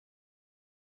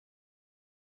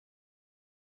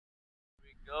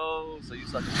Go. So you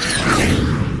suck.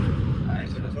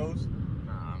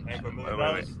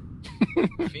 Wait.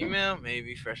 Female,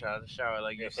 maybe fresh out of the shower,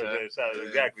 like you said.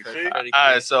 Exactly. See? All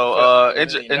right. So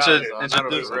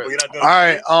introduce. All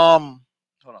right. Hold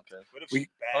on, Kev.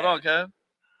 Hold on, Kev.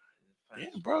 Yeah,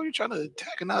 bro, you trying to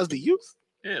antagonize the youth?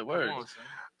 Yeah, word. All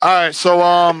right, so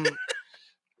I'm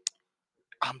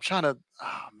trying to.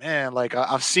 Oh man, like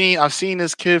I've seen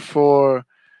this kid for.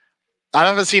 I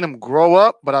haven't seen him grow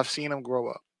up, but I've seen him grow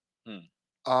up.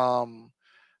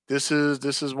 This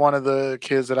is one of the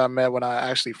kids that I met when I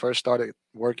actually first started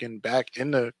working back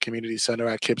in the community center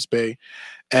at Kips Bay,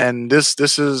 and this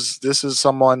is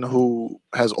someone who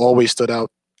has always stood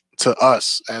out to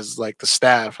us as like the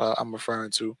staff I'm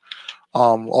referring to.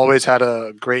 Always had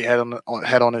a great head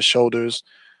on his shoulders.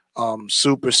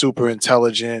 Super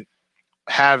intelligent,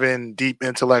 having deep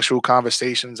intellectual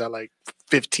conversations at like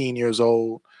 15 years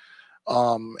old.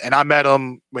 And I met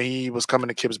him when he was coming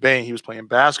to Kips Bay and he was playing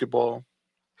basketball.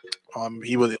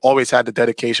 He always had the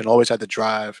dedication, always had the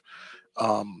drive.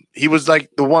 He was like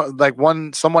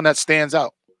someone that stands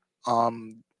out.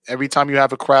 Every time you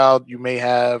have a crowd, you may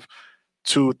have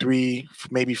 2, 3,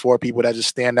 maybe 4 people that just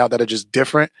stand out that are just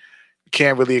different. You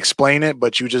can't really explain it,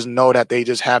 but you just know that they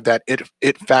just have that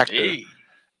it factor. Hey.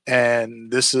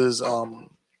 And this is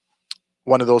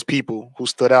one of those people who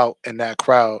stood out in that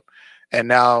crowd. And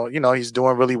now, he's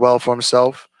doing really well for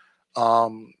himself.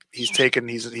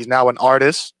 He's now an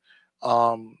artist.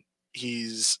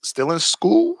 He's still in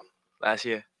school. Last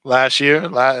year,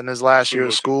 in his last year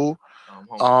of school.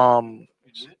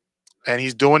 And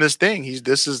he's doing his thing.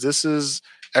 This is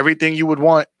everything you would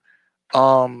want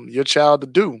your child to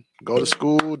do. Go to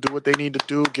school, do what they need to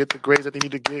do, get the grades that they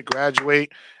need to get,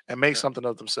 graduate, and make something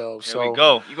of themselves. There we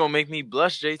go. You're gonna make me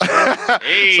blush, JT.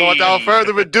 Hey. So without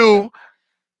further ado,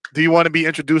 do you want to be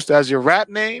introduced as your rap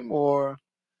name or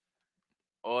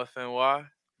OFNY?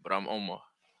 But I'm Omar.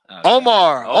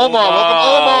 Omar.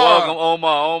 Welcome,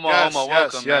 Omar. Yes,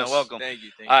 welcome, man. Welcome. Thank you.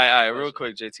 All right, real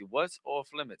quick, JT. What's off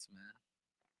limits, man?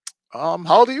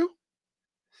 How old are you?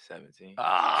 17.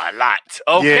 A lot.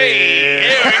 Okay,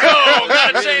 Here we go.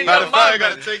 Gotta change the mind.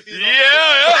 Gotta take these. Yeah.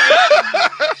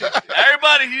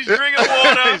 Everybody, he's drinking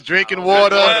water. He's drinking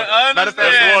water.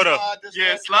 Water.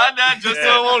 Yeah, slide that just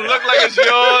so it won't look like it's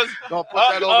yours. Don't put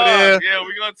that over there. Yeah,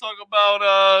 we're gonna talk about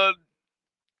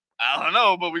I don't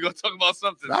know, but we're gonna talk about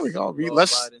something. Now we gonna read.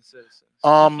 Let's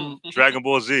Dragon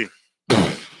Ball Z.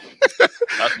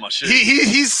 That's my shit.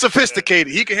 He's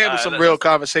sophisticated. He can handle some real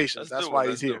conversations. That's why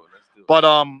he's here. But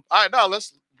all right, now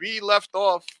we left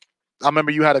off. I remember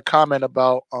you had a comment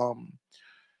about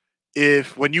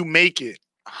if when you make it,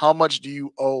 how much do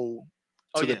you owe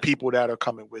to the people that are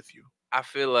coming with you? I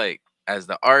feel like as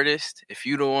the artist, if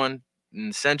you the one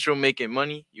in Central making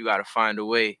money, you gotta find a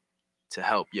way to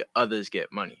help your others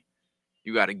get money.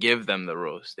 You gotta give them the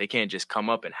roles. They can't just come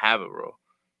up and have a role.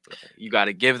 You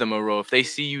gotta give them a role. If they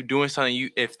see you doing something,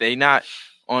 if they not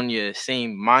on your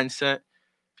same mindset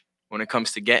when it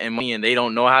comes to getting money and they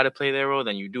don't know how to play their role,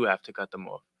 then you do have to cut them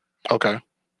off. Okay.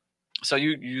 So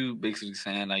you basically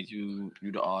saying like you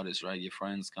the artist, right? Your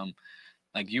friends come,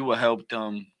 like you will help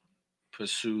them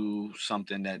pursue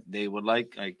something that they would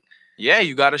like. Yeah,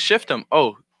 you gotta shift them.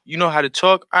 Oh, you know how to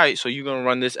talk? All right, so you're gonna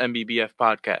run this MBBF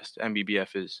podcast.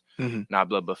 MBBF is not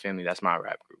Blood But Family. That's my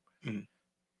rap group.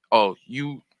 Oh,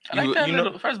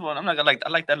 first of all, I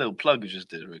like that little plug you just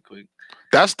did real quick.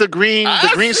 That's the green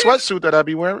sweatsuit that I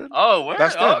be wearing. Oh, where?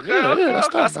 That's that.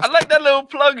 That's I like that little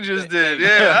plug you just did. Yeah.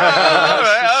 All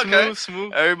right. Okay.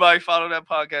 Smooth. Everybody follow that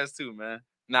podcast too, man.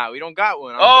 Nah, we don't got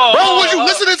one. Bro, was you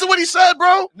listening to what he said,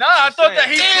 bro? Nah, I thought that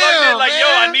he plugged in like, yo,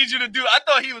 I need you to do. I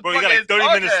thought he was. Bro, you got like 30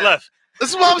 minutes left. This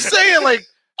is what I'm saying. Like,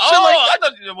 I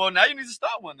thought. Well, now you need to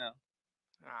start one now.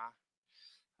 Nah.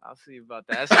 I'll see about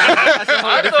that. That's a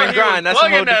whole different grind. That's a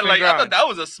whole different grind. I thought that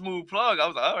was a smooth plug. I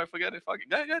was like, all right, forget it. Fuck it.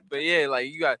 Go ahead. But yeah,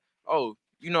 like you got,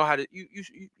 you know how to,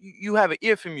 you have an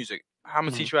ear for music. I'm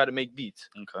going to teach you how to make beats.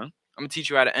 Okay. I'm going to teach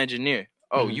you how to engineer.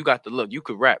 Oh, you got the look. You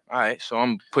could rap. All right. So I'm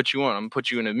going to put you on. I'm going to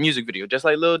put you in a music video. Just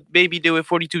like Lil Baby did with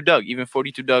 42 Doug. Even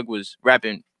 42 Doug was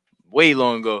rapping way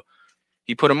long ago.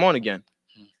 He put him on again.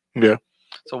 Yeah.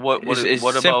 So what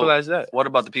simple as that. What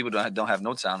about the people that don't have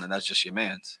no talent and that's just your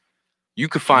man's? You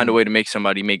could find a way to make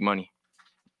somebody make money.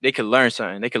 They could learn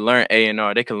something. They could learn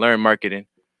A&R. They could learn marketing.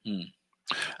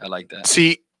 I like that.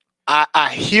 See, I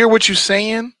hear what you're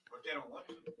saying.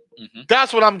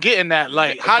 That's what I'm getting at.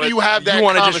 Like, how do you have that? You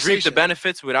want to just reap the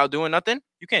benefits without doing nothing?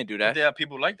 You can't do that. There are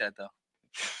people like that though.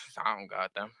 I don't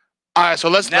got them. All right, so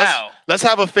let's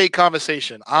have a fake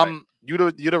conversation. You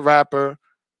the rapper.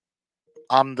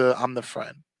 I'm the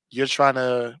friend. You're trying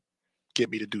to get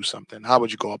me to do something. How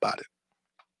would you go about it?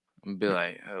 I'm be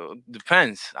like, oh,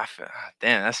 depends. I feel,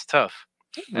 damn, that's tough.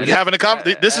 We having a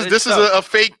this is a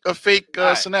fake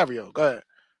Alright. scenario. Go ahead.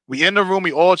 We in the room.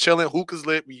 We all chilling. Hookah's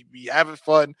lit. We having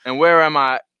fun. And where am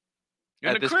I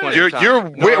You're in at the this crib. point? You're in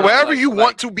time? No, wherever like- you like-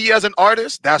 want to be as an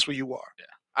artist. That's where you are.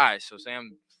 All right, so say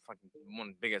I'm fucking one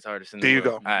of the biggest artists in the There you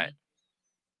world. go. All right.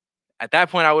 At that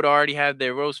point, I would already have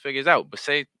their roles figures out. But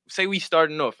say we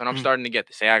starting off, and I'm starting to get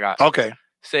this. Say I got. Okay.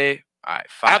 Say all right.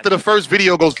 5. After the first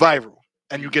video goes viral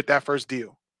and you get that first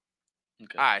deal.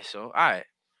 Okay. All right, so all right,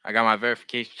 I got my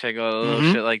verification check, all the little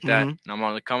Mhm, shit like that, mhm. and I'm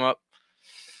on the come up.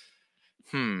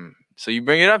 So you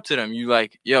bring it up to them. You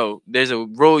like, yo, there's a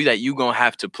role that you gonna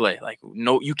have to play. Like,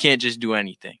 no, you can't just do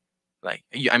anything. Like,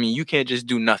 I mean, you can't just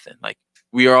do nothing. Like,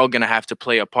 we are all gonna have to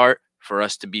play a part for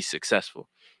us to be successul.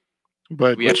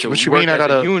 But We have to what you work mean? I as a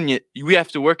gotta. unit. We have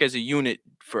to work as a unit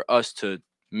for us to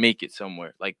make it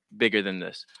somewhere like bigger than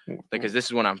this. Because this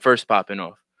is when I'm first popping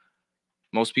off.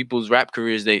 Most people's rap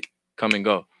careers, they come and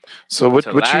go. So what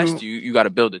To what last, you you got to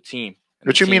build a team. And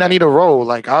what the you team mean? I got- need a role.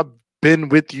 Like I've been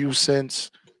with you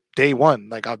since day one.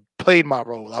 Like I played my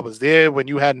role. I was there when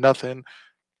you had nothing.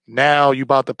 Now you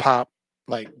about to pop.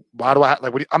 Like why do I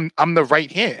like? What I'm the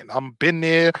right hand. I'm been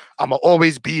there. I'ma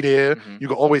always be there. Mhm. You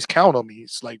can always count on me.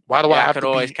 It's like why do I Yeah, I have could to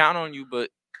always be? count on you, but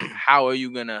how are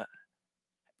you gonna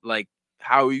like?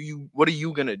 How are you? What are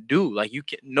you gonna do? Like you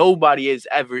can. Nobody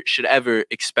should ever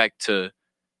expect to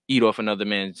eat off another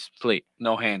man's plate.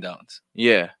 No handouts.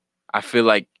 Yeah, I feel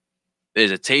like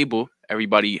there's a table.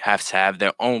 Everybody has to have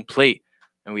their own plate,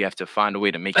 and we have to find a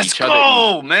way to make Let's each other eat.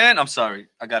 go, man. I'm sorry.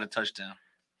 I got a touchdown.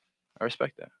 I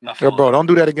respect that. My Yo, fault. bro, don't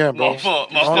do that again, bro. My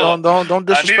fault. My Don't fault. don't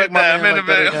I disrespect needed my that. man like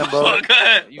that again, bro. Go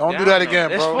ahead. You Don't do down, that though.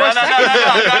 again, It's bro. four No. seconds.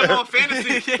 I got him on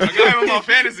fantasy. I got him on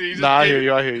fantasy. He just Nah, I gave hear it.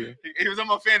 you. I hear you. He was on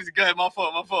my fantasy. Go ahead. My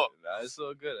fault. Nah, it's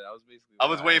so good. I was basically. I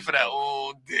was waiting for that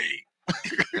all day.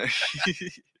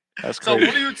 That's So crazy.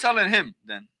 what are you telling him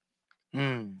then?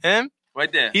 Him?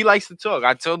 Right there. He likes to talk.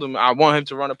 I told him I want him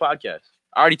to run a podcast.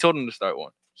 I already told him to start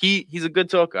one. He's a good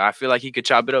talker. I feel like he could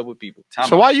chop it up with people.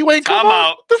 So why you ain't come Time on?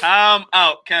 out. Time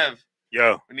out, Kev.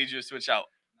 Yo, We need you to switch out.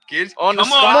 Kids, On the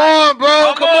come Come spot. on,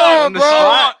 bro. Come on,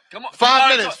 bro. Come on.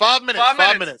 5 minutes. 5 minutes.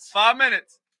 5 minutes. 5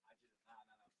 minutes.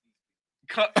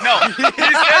 No, he says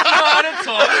you know how to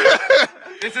talk.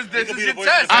 This is your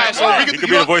test. All right, so Come we on. can- you could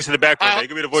be the voice in the background. man. You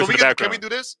could be the voice So in the can background. we do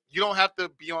this? You don't have to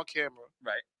be on camera.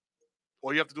 Right.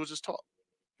 All you have to do is just talk.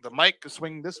 The mic can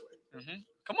swing this way.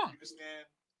 Come on. You can stand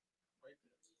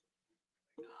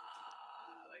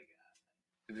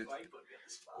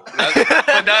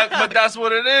But that's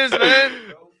what it is,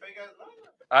 man.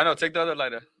 I know. Take the other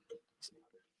lighter.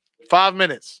 5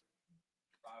 minutes.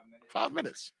 5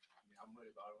 minutes.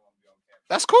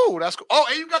 That's cool. That's cool. Oh,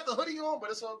 and you got the hoodie on, but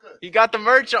it's all good. He got the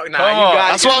merch on. Nah, Come you on.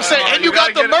 got That's what I'm saying. And you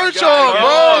got the merch on, Come bro.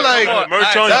 on, Like, come on.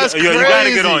 Merch on. That's You gotta get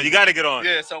crazy. on. You gotta get on.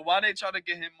 Yeah. So why they try to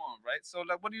get him on, right? So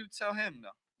like, what do you tell him though?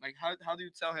 Like, how do you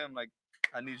tell him like,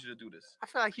 I need you to do this? I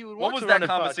feel like he would. What want was to that run a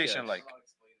conversation podcast. like?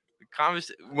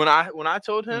 When I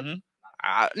told him,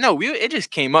 Mhm. no, it just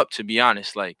came up, to be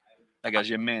honest. Like Like as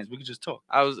your man's, we could just talk.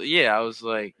 I was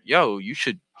like, yo, you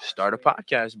should start a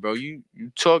podcast, bro. You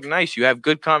talk nice. You have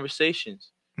good conversations.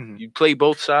 Mhm. You play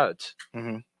both sides.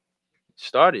 Mhm.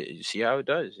 Start it. You see how it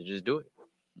does. You just do it.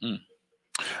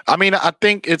 I mean, I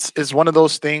think it's one of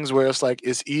those things where it's like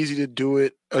it's easy to do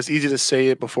it. It's easy to say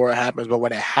it before it happens, but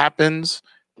when it happens,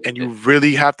 and you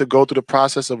really have to go through the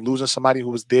process of losing somebody who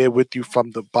was there with you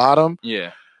from the bottom,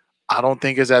 Yeah, I don't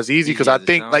think it's as easy because Easy I as it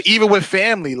think sounds. like even with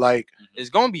family, like it's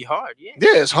gonna be hard. Yeah,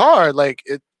 yeah, it's hard. Like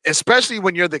especially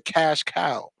when you're the cash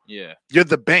cow, yeah. you're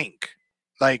the bank.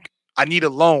 Like I need a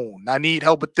loan. I need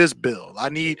help with this bill.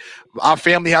 Our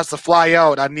family has to fly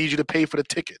out. I need you to pay for the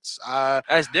tickets.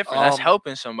 That's different. That's Um,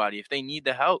 helping somebody if they need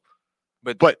the help.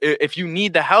 But But- if you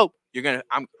need the help, you're gonna.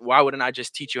 Why wouldn't I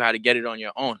just teach you how to get it on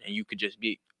your own, and you could just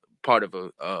be part of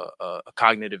a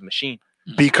cognitive machine?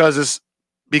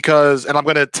 because and I'm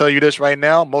gonna tell you this right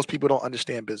now, most people don't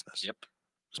understand business. Yep.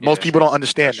 Most Yeah, people don't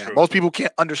understand That's that. true. Most people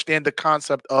can't understand the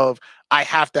concept of I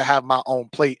have to have my own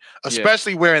plate,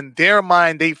 especially where in their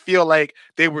mind they feel like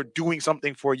they were doing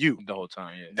something for you. The whole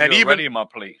time, yeah. And You're even- already in my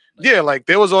plate. Yeah, like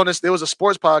there was a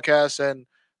sports podcast and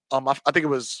I think it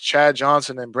was Chad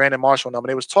Johnson and Brandon Marshall and them, and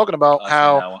they was talking about I seen that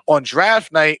how one. on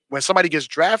draft night when somebody gets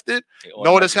drafted, They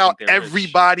notice automatically how think they're rich.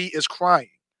 everybody is crying.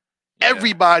 Yeah,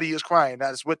 Everybody is crying.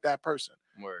 That's with that person.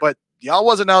 word. But y'all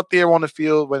wasn't out there on the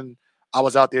field when I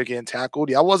was out there getting tackled.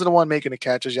 Y'all wasn't the one making the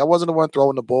catches. Y'all wasn't the one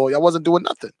throwing the ball. Y'all wasn't doing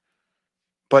nothing.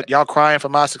 But y'all crying for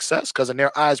my success because in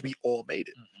their eyes, we all made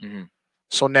it. Mhm.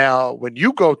 So now when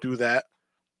you go through that,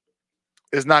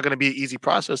 it's not going to be an easy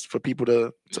process for people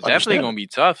to It's definitely understand. gonna be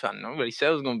tough. Nobody said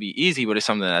it was gonna be easy, but it's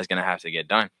something that's gonna have to get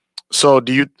done. So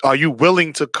are you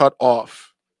willing to cut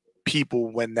off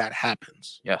people when that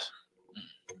happens? Yes.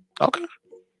 Okay.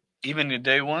 Even the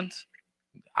day ones.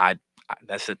 I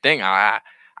that's the thing. I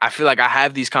feel like I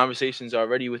have these conversations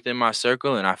already within my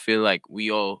circle, and I feel like we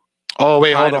all. Oh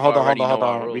wait, hold kind on, of hold on, hold already on, hold know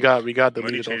our on. We roles. got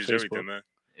Money deleted on changes Facebook. everything, man.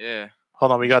 Yeah.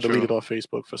 Hold on, we got It's true. deleted on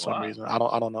Facebook for some Wow. reason. I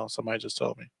don't know. Somebody just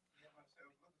told me.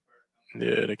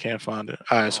 Yeah, they can't find it.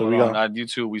 All right, so Hold we on. got. On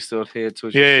YouTube, we still here.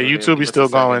 Twitch, Yeah, we still here. YouTube, we Give us still a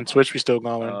second. going. Twitch, we still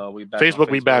going. We back on Facebook,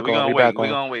 we back We on. gonna We wait. back We on.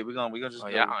 gonna wait. We gonna just. Oh,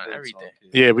 go yeah, on good everything. talk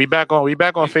here. Yeah, we back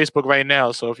on Facebook right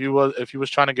now. So if you was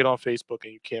trying to get on Facebook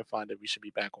and you can't find it, we should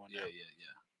be back on. Yeah, now.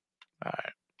 yeah. All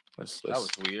right. Let's. That was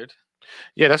weird.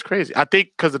 Yeah, that's crazy. I think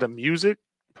because of the music,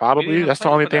 We probably. didn't That's the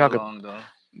play only for thing I that could. long, though.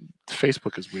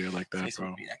 Facebook is weird like that, Facebook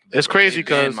bro. be acting It's weird. crazy They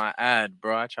banned because my ad,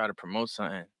 bro. I try to promote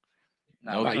something.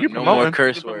 Nah, you No more promoting.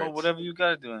 curse you can promote words. whatever you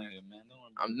gotta do in here, man. Don't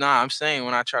worry about it. I'm saying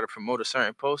when I try to promote a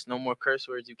certain post, no more curse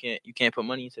words. You can't put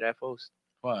money into that post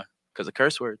Why? because of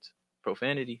curse words,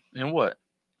 profanity, And what?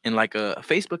 in like a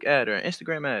Facebook ad or an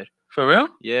Instagram ad. For real?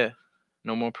 Yeah,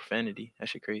 no more profanity. That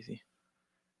shit crazy.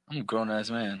 I'm a grown ass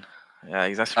man. Yeah,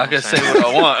 that's I what can I'm say saying. what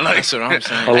I want. Like, That's what I'm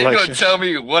saying. How you gonna Election. tell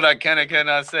me what I can and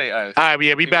cannot say? All right, all right,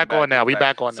 yeah, we give it back on now. give it We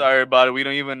back on now. Sorry about it. We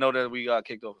don't even know that we got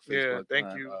kicked off of Facebook. Yeah, thank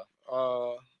man.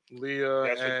 you, Leah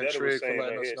That's what and Detta was Trig for saying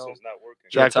letting right us here. know. So it's not working.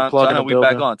 Jack the tell plug in him the we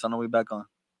back building. on. Tell him we back on.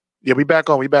 Yeah, we back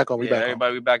on. We back on. We Yeah, back on.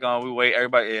 everybody, we back on. We wait.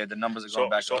 Everybody, yeah, the numbers are So going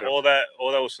back so on. all that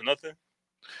was for nothing.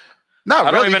 Not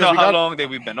I don't really, even 'cause know we how got- long that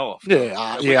we've been off. Yeah, though. yeah,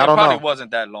 It I don't probably know.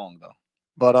 wasn't that long though.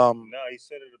 But No, he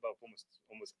said it about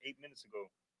almost 8 minutes ago.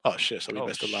 oh shit, so we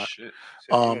missed a lot. Shit.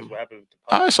 Said he knows what happened with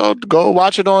the All right, so go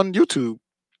watch it on YouTube.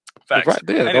 Facts. Right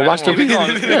there, Anyway, go watch the keep it video.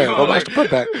 going, keep it Yeah, going, go watch like-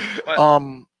 the putback.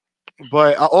 What?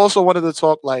 But I also wanted to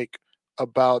talk like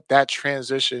about that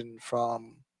transition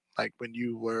from like when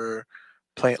you were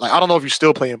playing. Like I don't know if you're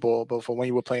still playing ball, but from when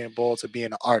you were playing ball to being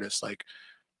an artist, like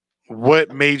what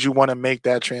made you want to make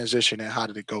that transition, and how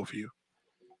did it go for you?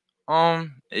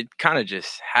 It kind of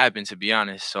just happened, to be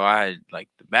honest. So I had like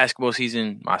the basketball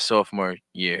season, my sophomore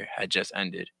year had just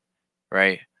ended,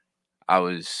 right? I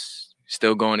was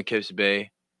still going to Kips Bay.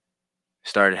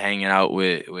 Started hanging out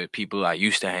with people I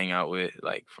used to hang out with,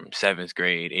 like from 7th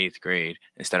grade, 8th grade,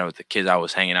 instead of with the kids I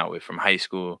was hanging out with from high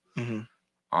school. Mm-hmm.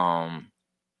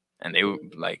 And they were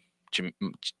like,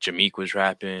 Jameek was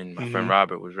rapping, my Mhm. friend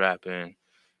Robert was rapping,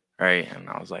 right? And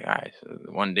I was like, all right. So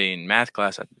one day in math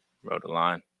class, I wrote a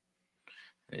line.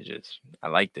 I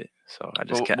liked it, so I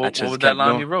just kept. What was that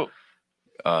line you wrote?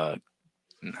 Nah.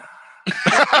 nah,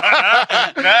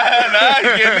 you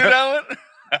can't do that one.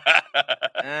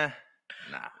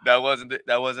 Nah. That wasn't it.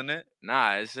 That wasn't it.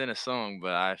 Nah, it's in a song,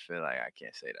 but I feel like I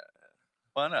can't say that.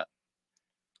 Why not?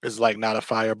 It's like not a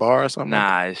fire bar or something.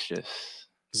 Nah, it's just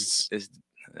It's it's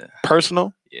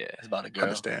personal. yeah. It's about a I girl.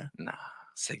 understand. Nah.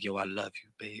 Say, yo, I love you,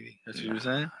 baby. That's what you were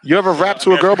saying. You ever rap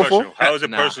to a girl before? How is it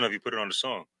Nah. personal if you put it on the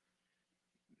song?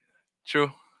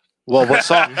 True. Well, what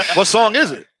song? What song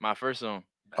is it? My first song.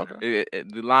 Okay.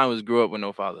 The line was "Grew up with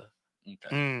no father."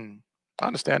 I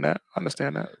understand that.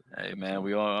 Hey, man,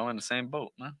 we all in the same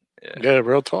boat, man. Yeah,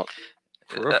 real talk.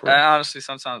 For real, for real. And honestly,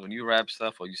 sometimes when you rap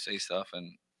stuff or you say stuff,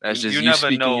 and That's you just you never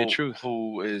speaking know your truth.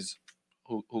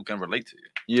 who can relate to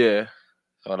you. Yeah.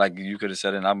 So like you could have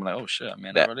said it, and I'm like, oh shit,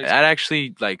 man, I That relate to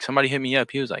actually, like, somebody hit me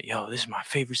up. He was like, "Yo, this is my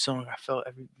favorite song. I felt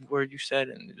every word you said,"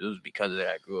 and it was because of that.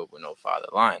 I grew up with no father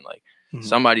line. Like, Mhm.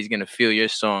 somebody's gonna feel your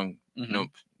song. you. You know,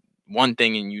 one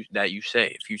thing in you that you say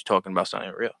if you're talking about something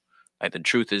real. Like, the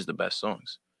truth is the best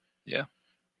songs. Your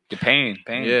pain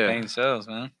Yeah. sells,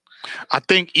 man. I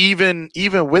think even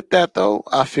with that though,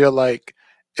 I feel like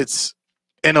it's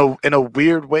in a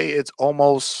weird way, it's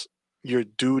almost your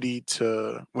duty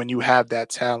to, when you have that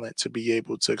talent, to be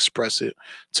able to express it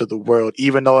to the world,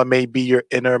 even though it may be your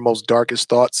innermost darkest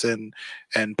thoughts and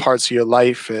parts of your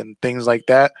life and things like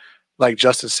that. Like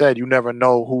Justin said, you never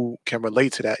know who can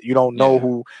relate to that. You don't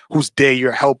know whose day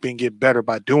you're helping get better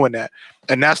by doing that.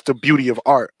 And that's the beauty of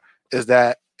art, is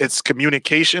that it's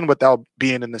communication without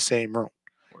being in the same room.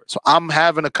 So I'm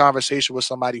having a conversation with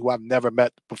somebody who I've never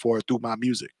met before through my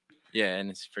music. Yeah,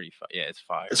 and it's pretty fun. Yeah, it's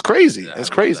fire. It's crazy. Yeah, It's I love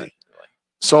crazy. that. Like,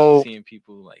 So seeing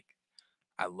people, like,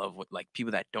 I love what, like,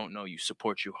 people that don't know you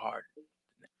support you hard.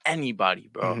 Anybody,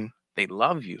 bro, Mhm. they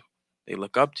love you. They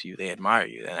look up to you. They admire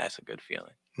you. And that's a good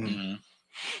feeling. Mm-hmm.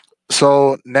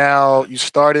 So now you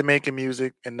started making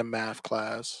music in the math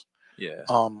class. Yeah.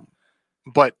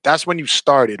 But that's when you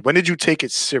started. When did you take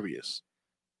it serious?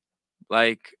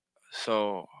 Like,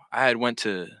 so I had went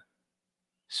to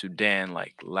Sudan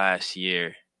like last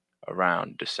year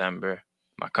around December.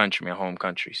 my country, my home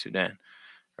country, Sudan.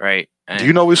 Right. And Do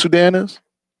you know where Sudan is?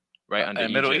 right under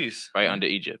Egypt, Middle East. right under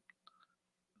Egypt.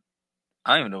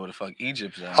 I don't even know where the fuck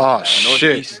Egypt's at. Oh shit,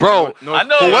 Northeast, bro! I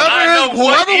know.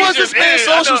 Whoever was this Egypt man's is.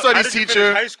 social I studies How did you finish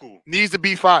teacher high school? needs to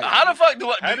be fired. How the fuck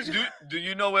How did you- do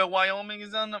you know where Wyoming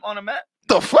is on the map?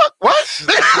 The fuck? What?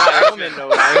 Wyoming, though.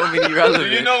 Wyoming Do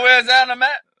irrelevant. you know where it's at on the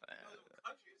map?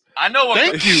 I know what.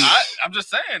 Thank you. I'm just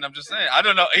saying. I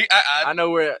don't know. I know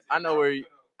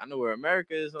where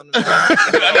America is on the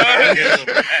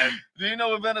map. Do you know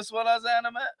where Venezuela's at on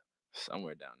the map?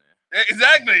 Somewhere down there.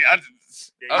 Exactly.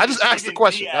 I just asked the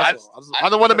question. That's all. I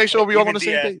don't want to make sure we all on the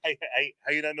same page.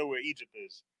 How you not know where Egypt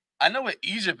is? I know where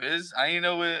Egypt is. I ain't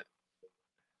know where.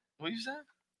 Where you said?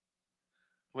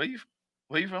 Where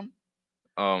you from?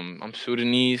 I'm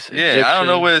Sudanese. Yeah, I don't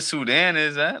know Egyptian. where Sudan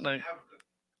is at. Like,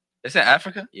 it's in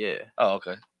Africa. Yeah. Oh,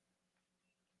 okay.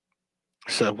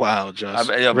 So wow, Just.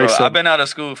 Bro, I've been out of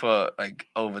school for like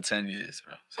over 10 years,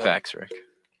 bro. So, Facts, Rick.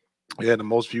 Yeah, the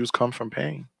most views come from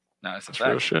pain. nah, it's a That's real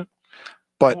fact. shit.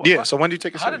 But What- yeah, what- so when do you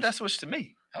take it How did serious? that switch to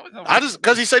me? I just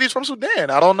because he said he's from Sudan.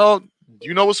 I don't know. Do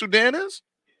you know what Sudan is?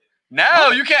 Now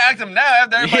you can't act him now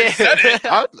after everybody said it.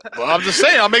 Well, I'm just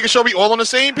saying. I'm making sure we all on the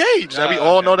same page. That we Nah,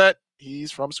 all okay. know that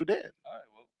he's from Sudan. All right,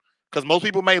 well, Because most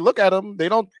people may look at him, they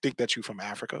don't think that you from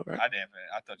Africa, right? I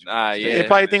thought you. Nah, They yeah.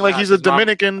 probably think like Nah, he's a 'cause my-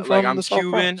 Dominican from Like I'm the South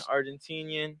Cuban, Bronx.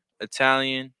 Argentinian,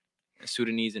 Italian, and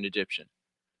Sudanese and Egyptian.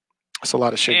 That's a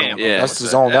lot of shit Damn, going on. yeah. That's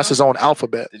his own. That's his own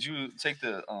alphabet. Did you take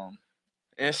the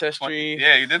Ancestry.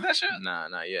 Yeah, you did that shit. Nah,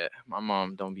 not yet. My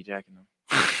mom don't be jacking them.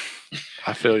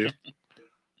 I feel you.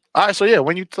 All right, so yeah,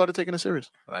 when you started taking it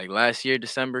serious? Like last year,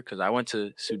 December, because I went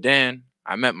to Sudan.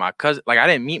 I met my cousin. Like I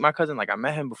didn't meet my cousin. Like I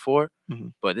met him before,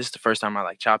 Mhm. but this is the first time I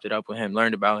like chopped it up with him,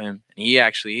 learned about him. And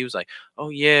he was like, "Oh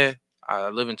yeah, I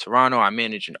live in Toronto. I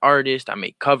manage an artist. I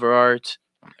make cover art."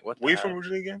 I'm like, "What the Where you hell?" from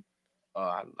originally again?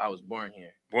 I was born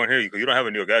here. Born here, because you don't have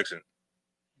a New York accent.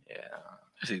 Yeah,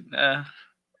 See, nah,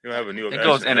 You don't have a New York it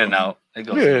accent. goes in and out. It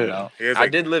goes in and Yeah. out. He has, I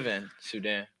like, did live in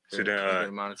Sudan for Sudan, a good alright.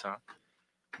 amount of time.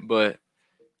 But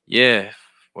yeah,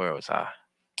 where was I?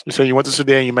 So you went to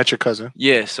Sudan, you met your cousin.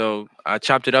 Yeah, so I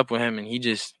chopped it up with him, and he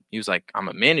was like, "I'm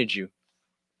gonna manage you."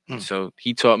 Mm. So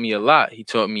he taught me a lot. He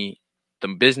taught me the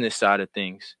business side of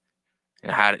things,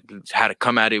 and how to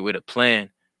come at it with a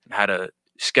plan, and how to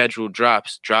schedule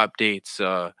drops, drop dates,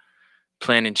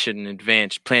 planning shit in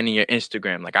advance, planning your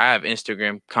Instagram. Like I have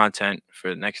Instagram content for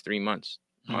the next 3 months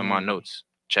on my notes.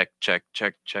 Check,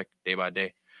 day by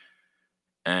day.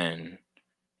 And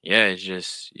yeah, it's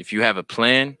just if you have a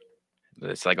plan,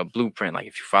 it's like a blueprint. Like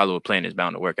if you follow a plan, it's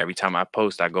bound to work. Every time I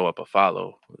post, I go up a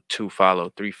follow, 2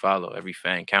 follow, 3 follow. Every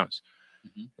fan counts.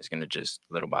 Mhm. It's gonna just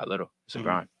little by little. It's a Mhm.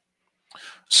 grind.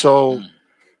 So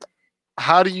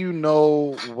how do you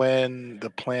know when the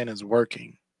plan is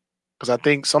working? Because I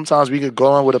think sometimes we could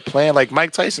go in with a plan, like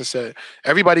Mike Tyson said,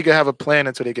 everybody could have a plan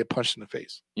until they get punched in the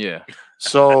face. Yeah.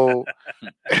 So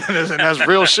and that's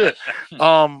real shit.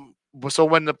 So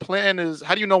when the plan is,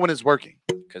 how do you know when it's working?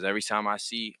 Because every time I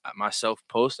see myself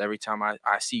post, every time I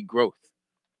see growth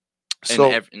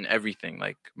So in everything.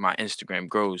 Like my Instagram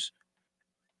grows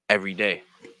every day.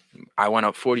 I went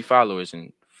up 40 followers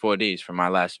in 4 days from my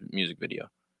last music video.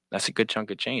 That's a good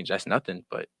chunk of change. That's nothing,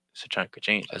 but it's a chunk of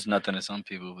change. That's nothing to some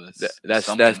people, but it's That's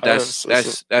something.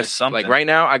 that's something. like right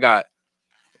now I got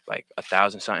like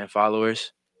 1,000 something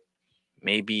followers.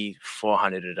 Maybe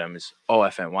 400 of them is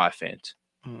OFNY fans.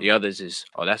 Mhm. The others is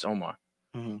that's Omar.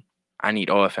 Mhm. I need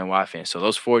OFNY fans. So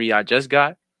those 40 I just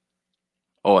got,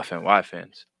 OFNY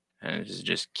fans, and it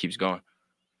just keeps going.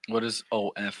 What is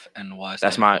OFNY?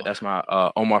 That's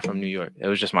my Omar from New York. It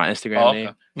was just my Instagram Oh, okay.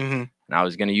 name, Mhm. and I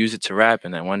was gonna use it to rap.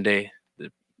 And then one day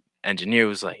the engineer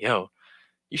was like, "Yo,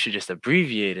 you should just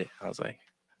abbreviate it." I was like,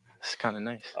 "It's kind of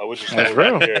nice." I was just That's told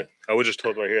right real. here. I was just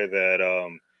told right here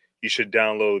that you should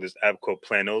download this app called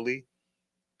Planoli.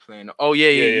 Playing. Oh yeah.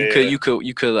 Yeah, You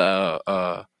could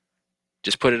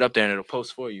just put it up there and it'll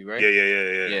post for you, right?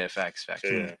 Yeah. Yeah, facts.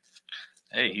 Yeah.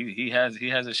 Hey, he has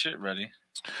his shit ready.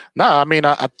 Nah, I mean,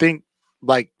 I think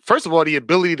like first of all, the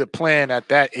ability to plan at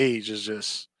that age is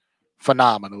just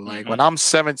phenomenal. Like when I'm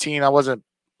 17,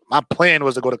 my plan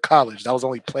was to go to college. That was the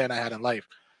only plan I had in life.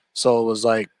 So it was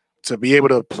like to be able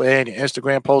to plan your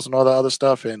Instagram posts and all the other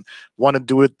stuff and want to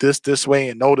do it this way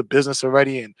and know the business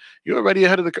already. And you're already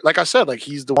ahead of like I said, like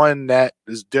he's the one that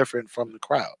is different from the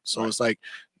crowd. So it's like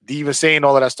even saying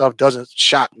all of that stuff doesn't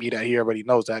shock me that he already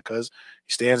knows that because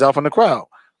he stands out from the crowd.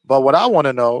 But what I want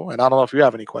to know, and I don't know if you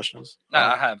have any questions.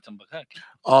 Nah, I have some, but heck,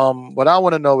 What I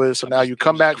want to know is so now you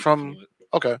come back keep from fluid.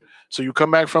 okay, so you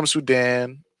come back from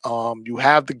Sudan. You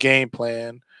have the game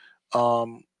plan.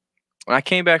 when I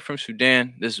came back from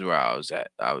Sudan, this is where I was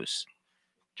at. I was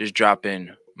just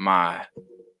dropping my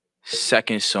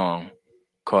second song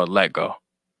called Let Go.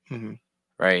 Mhm.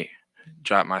 Right?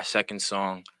 Dropped my second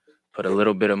song, put a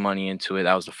little bit of money into it.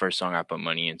 That was the first song I put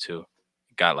money into.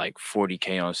 Got like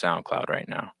 40K on SoundCloud right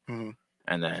now. Mhm.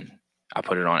 And then I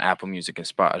put it on Apple Music and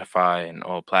Spotify and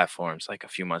all platforms like a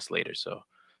few months later. So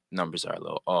numbers are a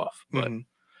little off. But Mhm.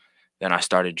 then I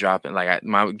started dropping.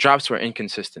 My drops were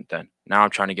inconsistent then. Now I'm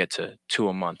trying to get to 2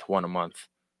 a month, 1 a month.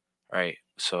 Right?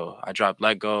 So I dropped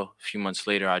Let Go. A few months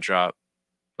later, I dropped,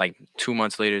 like 2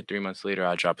 months later, 3 months later,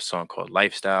 I dropped a song called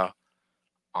Lifestyle.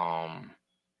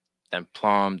 Then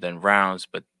Plum, then Rounds.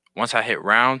 But once I hit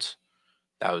Rounds,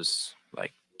 that was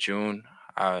like June.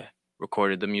 I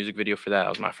recorded the music video for that. That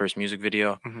was my first music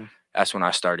video. Mhm. That's when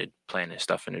I started planning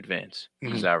stuff in advance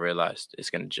because I realized it's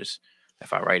gonna just,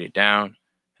 if I write it down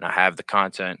and I have the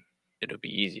content, it'll be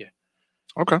easier.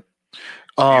 Okay.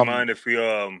 Do you mind if we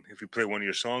play one of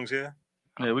your songs here?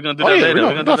 Yeah, we're gonna do Oh that yeah, later. we're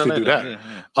We're gonna gonna do definitely that do later.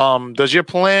 that. Yeah. Does your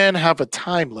plan have a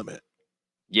time limit?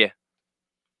 Yeah.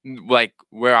 Like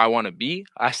where I want to be,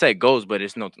 I set goals, but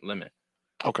it's no limit.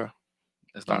 Okay.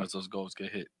 As long as those goals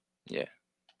get hit. Yeah.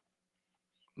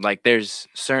 Like there's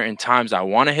certain times I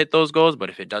want to hit those goals, but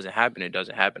if it doesn't happen, it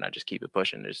doesn't happen. I just keep it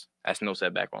pushing. That's no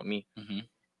setback on me. Mm-hmm.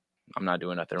 I'm not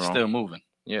doing nothing wrong. Still moving.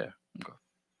 Yeah. Okay.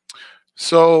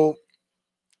 So,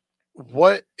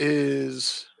 what's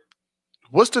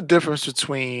the difference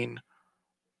between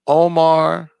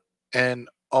Omar and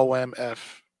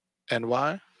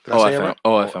OMFNY? Did I say it right?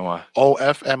 OFNY.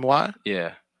 OFNY?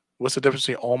 Yeah. What's the difference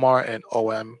between Omar and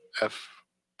OMF?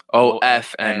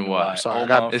 OFNY. Sorry, I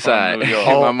got It's from alright. New York.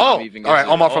 My mom even all right. gets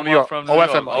it. Omar from New York. from New York.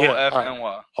 OFNY. Yeah, all right.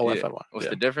 OFNY. OFNY. What's Yeah.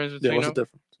 the difference Yeah, between what's the them?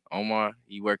 difference? Omar,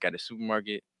 he work at a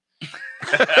supermarket.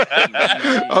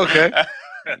 Okay.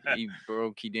 He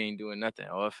broke. He ain't doing nothing.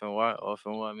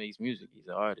 OFNY makes music. He's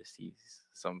an artist. He's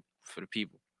some for the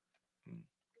people.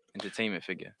 Entertainment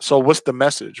figure. So, what's the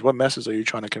message? What message are you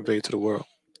trying to convey to the world?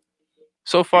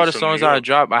 So far, the He's from songs New I York.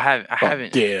 dropped, I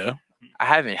haven't. Yeah. I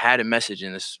haven't had a message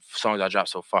in the songs I dropped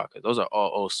so far because those are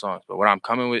all old songs. But what I'm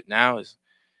coming with now is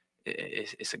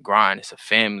it's a grind. It's a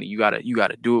family. You gotta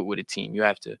do it with a team. You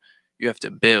have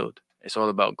to build. It's all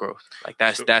about growth. Like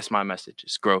that's my message.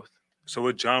 It's growth. So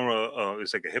what genre?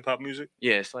 It's like a hip hop music.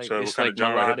 Yeah, it's like So what it's kind like of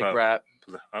genre melodic hip-hop? rap.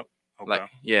 Oh,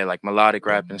 okay. Like melodic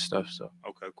rap and stuff. So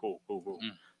Okay. Cool.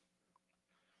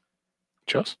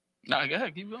 Just. Nah, go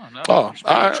ahead, keep going. No, Oh, You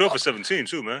all right. mature for 17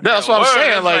 too, man. That's what I'm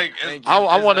saying. Like, it's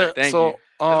I want to. Thank So, you.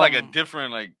 it's like a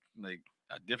different like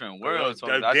a different world. So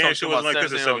That I damn talk shit to my wasn't like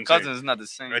this at 17-year-old 17. cousins. It's not the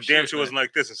same. That shit, damn shit man. wasn't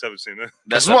like this in 17, man.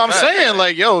 that's a what I'm fact, saying. man.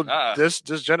 Like, yo, Nah. this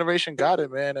generation got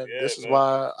it, man, and Yeah, this is man.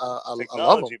 why I love them.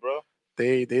 Technology, bro.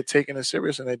 They're taking it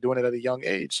serious and they're doing it at a young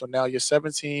age. So now you're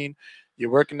 17, you're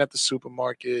working at the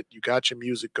supermarket, you got your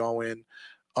music going.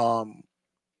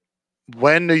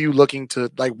 When are you looking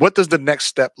to, like, what does the next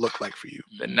step look like for you?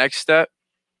 the next step,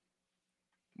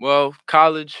 well,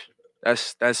 college.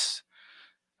 That's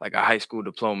like a high school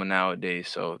diploma nowadays.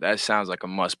 So that sounds like a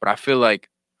must. But I feel like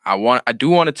I do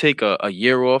want to take a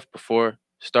year off before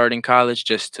starting college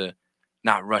just to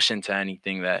not rush into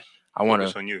anything that I want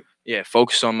Focus to. on you. Yeah,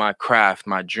 focus on my craft,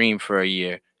 my dream for a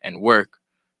year, and work,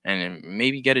 and then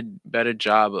maybe get a better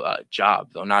job.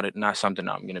 Though not something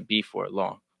I'm gonna be for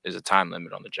long. There's a time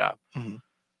limit on the job, Mhm.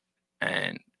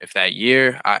 and if that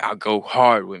year I'll go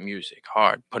hard with music,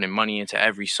 putting money into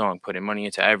every song, putting money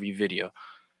into every video,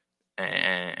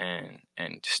 and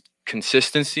just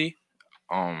consistency.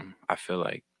 I feel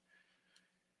like,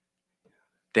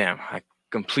 damn, I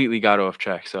completely got off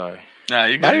track. Sorry. Nah,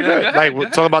 you Now good. you're Go good. ahead, Like, go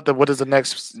ahead. talk about what does the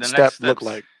next The step next look steps.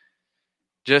 like?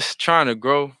 Just trying to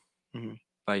grow. Mhm.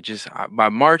 Like by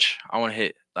March, I want to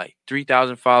hit like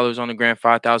 3,000 followers on the gram,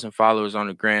 5,000 followers on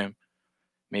the gram,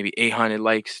 maybe 800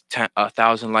 likes,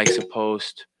 1,000 likes a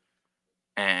post,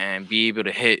 and be able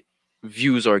to hit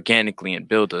views organically and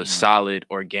build a solid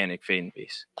organic fan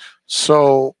base.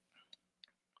 So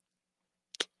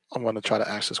I'm going to try to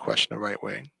ask this question the right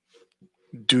way.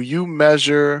 Do you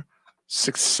measure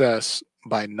success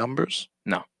by numbers?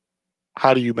 No.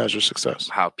 How do you measure success?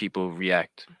 How people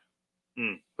react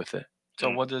with it. So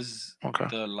what does Okay.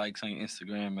 the likes on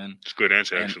Instagram It's a good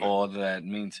answer, and actually. all that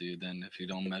mean to you then if you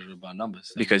don't measure it by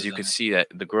numbers? Because you could see that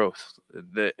the growth,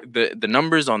 the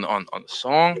numbers on the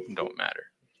song don't matter,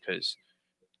 because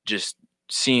just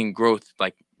seeing growth,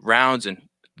 like Rounds and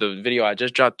the video I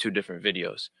just dropped, 2 different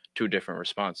videos, 2 different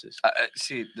responses.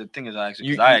 See, the thing is,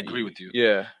 because I agree with you.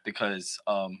 Yeah. Because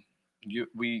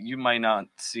you might not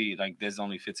see, like, there's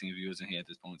only 15 viewers in here at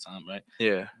this point in time, right?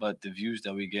 Yeah. But the views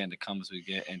that we get and the comments we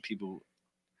get and people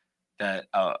that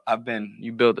I've been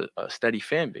You build a steady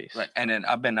fan base. right, and then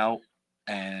I've been out,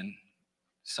 and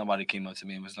somebody came up to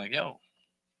me and was like, "Yo,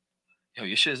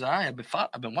 your shit's alright.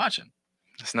 I've been watching."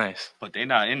 That's nice. But they're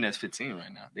not in that 15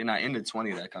 right now. They're not in the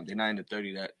 20 that come. They're not in the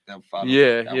 30 that follow.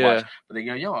 Yeah, that yeah. Watch. But they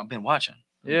go, "Yo, I've been watching."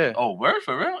 I'm Yeah. like, oh, word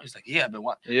for real? He's like, "Yeah, I've been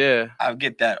watching." Yeah. I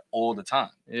get that all the time.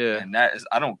 Yeah. And that is,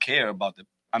 I don't care about the.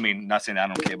 I mean, not saying I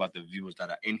don't care about the viewers that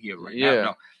are in here right Yeah. now.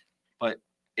 No, but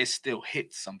it still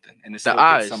hits something, and it The still hits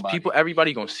eyes. somebody. People,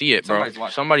 everybody gonna see it, bro. Somebody's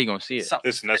watching. Somebody gonna see it.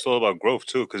 Listen, that's all about growth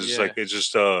too, because it's Yeah. like it's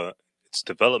just it's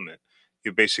development.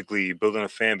 You're basically building a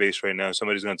fan base right now.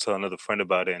 Somebody's gonna tell another friend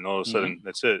about it, and all of a sudden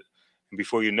that's it. And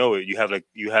before you know it, you have like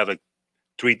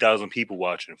 3,000 people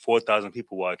watching, 4,000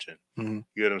 people watching. Mhm.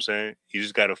 You know what I'm saying? You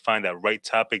just got to find that right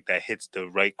topic that hits the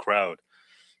right crowd.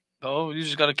 Oh, you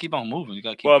just gotta keep on moving. You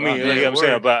gotta keep. Well, I mean, grinding. yeah, I'm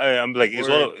saying about I'm like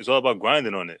Word. it's all about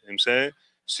grinding on it. You know what I'm saying,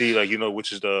 see, like, you know,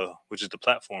 which is the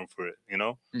platform for it. You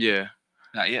know, Yeah.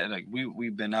 Now, yeah, like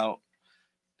we've been out,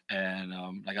 and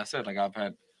like I said, like I've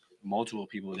had multiple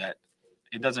people that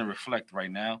it doesn't reflect right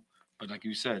now, but like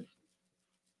you said,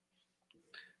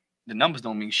 the numbers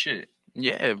don't mean shit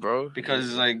Yeah, bro.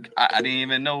 because like I didn't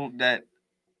even know that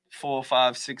 4,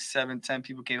 5, 6, 7, 10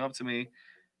 people came up to me.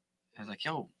 I was like,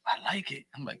 "Yo, I like it."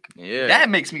 I'm like, Yeah. that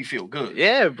makes me feel good.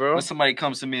 Yeah, bro. When somebody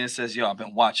comes to me and says, "Yo, I've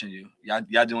been watching you.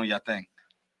 Y'all doing your thing.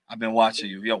 I've been watching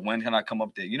you. Yo, when can I come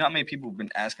up there?" You know how many people have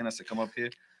been asking us to come up here?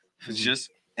 It's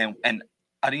just and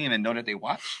I didn't even know that they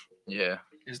watch. Yeah.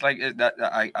 It's like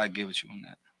I get with you on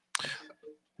that.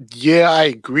 Yeah, I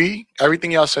agree.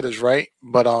 Everything y'all said is right,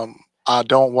 but I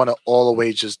don't want to all the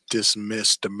way just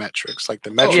dismiss the metrics. Like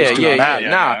the metrics Yeah, do yeah, matter. yeah.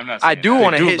 Yeah, Nah, I'm not I saying do that.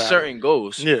 want They to do hit matter. certain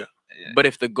goals. Yeah. Yeah. But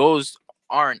if the goals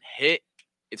aren't hit,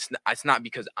 it's not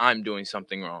because I'm doing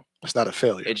something wrong. It's not a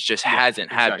failure. It just Yeah,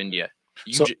 hasn't exactly. happened yet.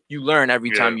 So- You learn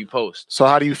every time you post. So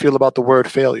how do you feel about the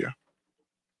word failure?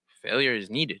 Failure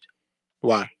is needed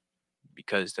Why?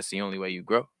 because that's the only way you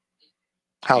grow.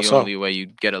 How the so? only way you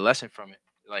get a lesson from it.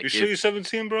 Like you sure you're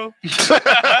 17, bro?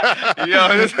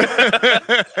 Yo,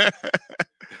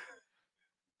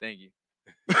 thank you.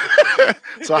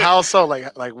 So how so?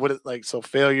 Like what? Like so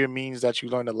failure means that you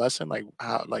learned a lesson. Like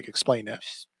how? Like explain that.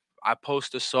 I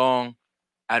post a song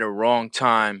at a wrong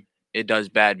time. It does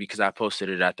bad because I posted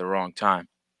it at the wrong time.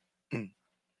 Mm.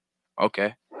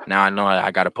 Okay, now I know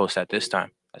I got to post at this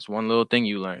time. That's one little thing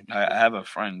you learn. I have a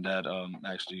friend that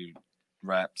actually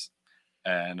raps,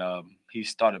 and he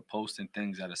started posting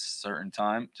things at a certain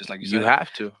time, just like you said. You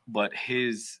have to. But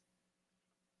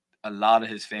a lot of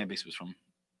his fan base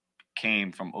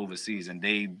came from overseas, and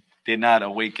they did not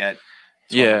awake at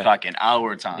 12 o'clock in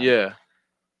our time. Yeah.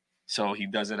 So he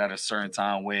does it at a certain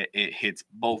time where it hits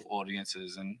both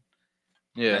audiences, and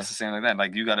Yeah. that's the same like that.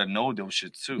 Like you gotta know those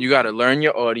shit too. You got to learn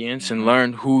your audience and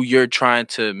learn who you're trying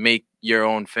to make your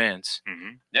own fans.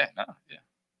 Mm-hmm. Yeah, yeah.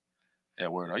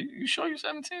 Word. Are you sure you're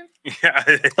 17? Yeah,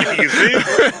 you see,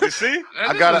 you see.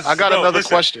 I got another listen.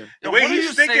 question. The way What do he's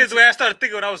you thinking say is the way I started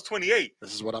thinking when I was 28.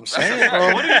 This is what I'm That's saying, a fact.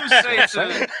 bro. What do you say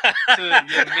to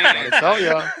your man? I tell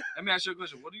y'all. Let me ask you a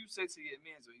question. What do you say to your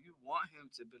man when you want him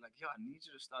to be like, "Yo, I need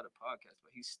you to start a podcast,"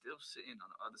 but he's still sitting on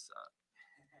the other side?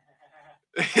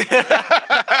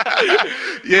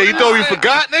 Yeah, you thought we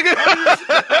forgot, nigga?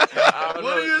 I don't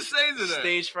What do know. you say to that?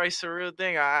 Stage fright's a real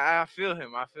thing. I feel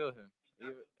him. I feel him.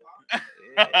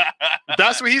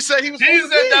 That's what he said. He was. He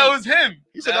supposed to said be. that was him.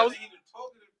 He said that was.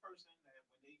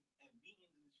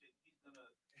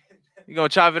 You gonna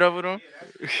chop it up with him?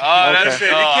 Oh, Okay. that's Listen,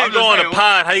 you I'm can't just go on a saying,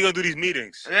 pond. How you gonna do these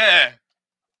meetings? Yeah,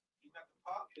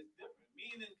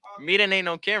 Meeting ain't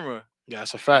no camera. Yeah,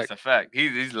 that's a that's fact. a fact.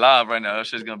 He's live right now. That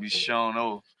shit's gonna be shown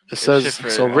over. It says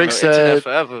so. Rick said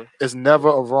it's never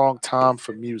a wrong time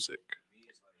for music,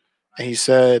 and he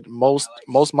said most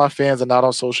of my fans are not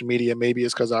on social media. Maybe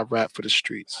it's because I rap for the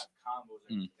streets.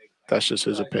 Mm. That's just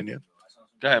his opinion.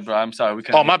 Go ahead, bro. I'm sorry. We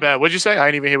couldn't Oh, my bad. What'd you say? I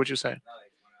didn't even hear what you saying.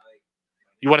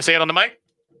 You want to say it on the mic?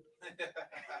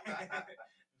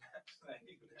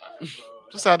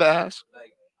 Just had to ask.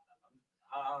 Like,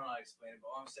 I don't know how to explain it,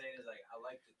 but all I'm saying is, like, I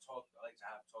like to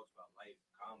have talks about life,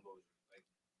 combos, like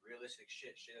realistic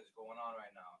shit that's going on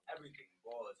right now. Everything,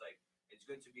 ball. It's like, it's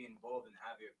good to be involved and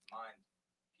have your mind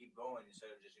keep going instead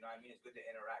of just, you know what I mean? It's good to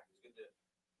interact. It's good to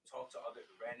talk to other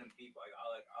random people.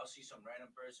 I'll see some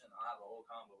random person, I'll have a whole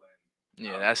combo with him.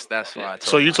 Yeah, that's why I told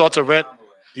So you talk to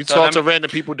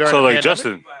random people during So the like pandemic?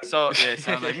 Justin. So yeah, it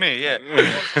sounds like me. Yeah.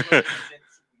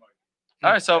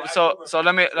 All right. So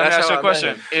let me That's ask you how a I met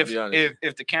question. him, to be honest.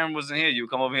 If the camera wasn't here, you would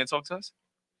come over here and talk to us?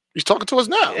 He's talking to us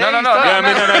now. Yeah, No. Yeah, I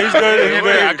mean, no, he's good. He's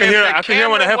good. I If can hear. the I can hear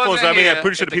him on the camera headphones. wasn't I mean, here- I'm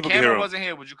pretty sure if the people the can hear camera him. wasn't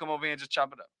here, would you come over here and just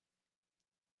chop it up?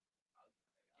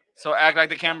 So act like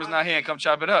the camera's not here and come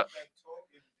chop it up.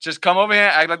 Just come over here,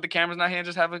 act like the camera's not here, and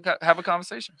just have a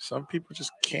conversation. Some people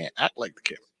just can't act like the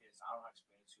camera.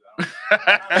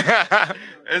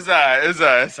 It's alright. It's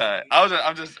alright. It's alright.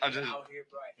 I'm just. Out here,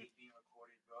 bro. I hate being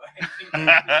recorded, bro. I hate being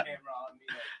on camera on me.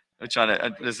 I'm trying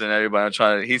to listen, everybody. I'm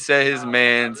trying to. He said his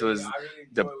man was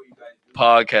the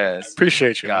podcast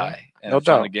Appreciate you, man. guy, and No I'm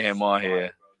trying doubt. to get him on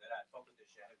here.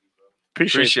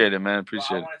 Appreciate Appreciate it, man.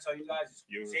 Appreciate it. I want to tell you guys,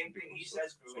 same thing he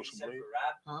says for what he said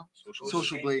for rap.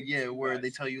 Social Blade, yeah, where they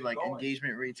tell you like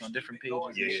engagement rates on different pages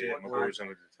and shit. Yeah, my brother's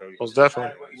gonna tell you. Most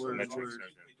definitely. Metrics.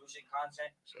 Producing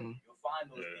content, so you'll find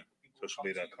those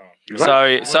people.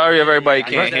 Socialblade.com. Sorry, everybody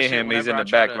can't hear him. He's in the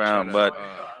background, but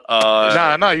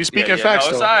Nah, you speaking facts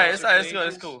no, though. it's alright. It's alright. It's good.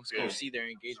 It's cool. It's cool. You see their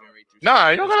engagement rate. Nah,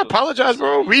 you don't gotta apologize,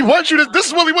 bro. We want you to. This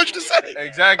is what we want you to say.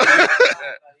 Exactly.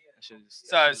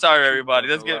 Sorry, everybody.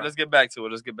 Let's get back to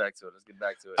it. Let's get back to it.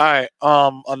 All right.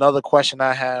 Another question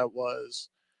I had was,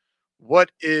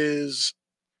 what is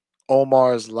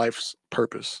Omar's life's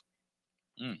purpose?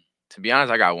 To be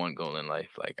honest, I got one goal in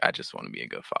life. Like, I just want to be a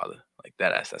good father. Like,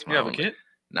 that's my You have a only- kid?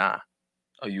 Nah.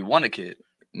 Oh, you want a kid?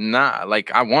 Nah. Like,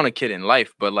 I want a kid in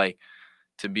life, but like,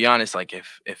 to be honest, like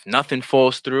if nothing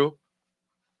falls through,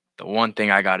 the one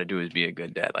thing I gotta do is be a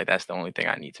good dad. Like, that's the only thing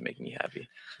I need to make me happy.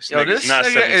 Yo, this not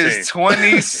nigga is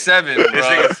 27, bro.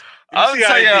 nigga's- I'll Let me see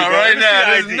tell you your ID, bro. right Let me now,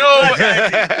 see there's your no ID. Pull out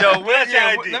your ID. Yo, Pull out your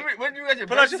ID. when you got your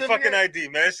Pull out your birth fucking certificate? ID,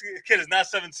 man. This kid is not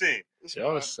 17.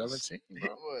 Yo, it's 17, bro.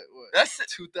 What? That's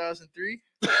 2003?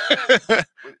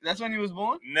 that's when he was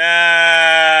born. Nah.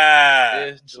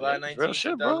 Yeah, July 19th. Real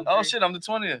shit, bro. Oh shit, I'm the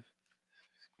 20th.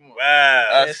 Wow.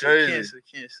 That's crazy.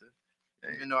 Cancer.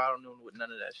 Even though I don't know what none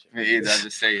of that shit. Me either. I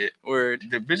just say it. Word.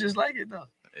 The bitches like it though.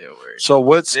 Yeah, word. So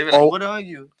what's They be like, oh, what are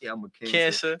you? Yeah, I'm a cancer.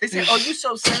 Cancer. They say, oh, you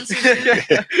so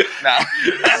sensitive. Nah.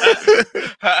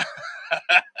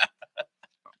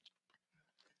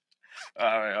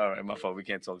 All right, my fault. We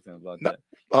can't talk to him about that.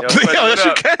 yo, Yo, Fred, yes, what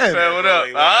you up? can. Fred, what up?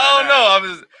 Wait, I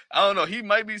don't know. He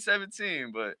might be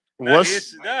 17, but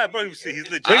What's Nah, bro, he's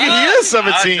legit. Nigga, he is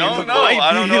 17. I don't bro. know.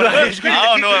 I don't know. Look, I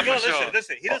don't know that no, for sure.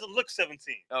 Listen, he doesn't look 17.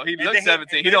 Oh, he And looks then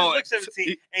 17. He doesn't don't look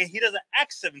 17, and he doesn't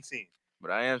act 17. But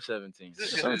I am 17.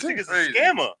 This So nigga's a crazy.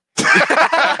 scammer.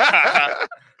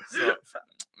 So,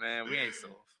 man, we ain't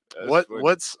soft.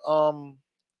 What's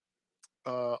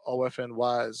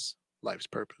OFNY's life's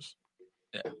purpose?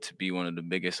 Yeah, to be one of the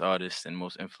biggest artists and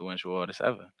most influential artists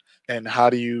ever. And how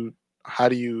do you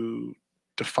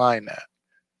define that?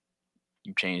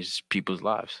 You change people's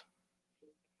lives.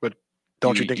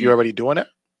 Don't you think you're already doing it?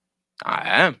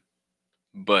 I am.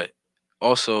 But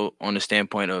also on the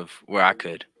standpoint of where I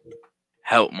could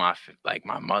help my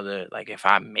mother. Like, if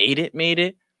I made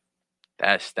it,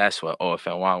 that's what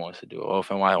OFNY wants to do.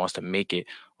 OFNY wants to make it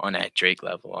on that Drake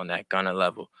level, on that Gunna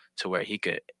level, to where he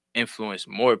could influence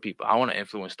more people. I want to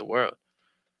influence the world.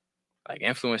 Like,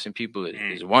 influencing people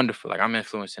is wonderful. Like, I'm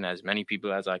influencing as many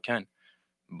people as I can,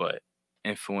 but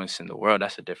influencing the world,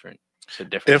 it's a different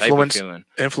type of feeling.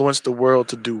 Influence the world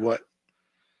to do what?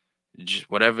 Just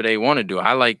whatever they want to do.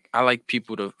 I like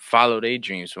people to follow their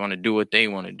dreams, want to do what they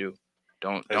want to do.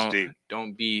 Don't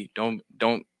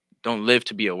live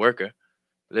to be a worker.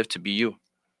 Live to be you.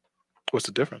 What's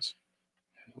the difference?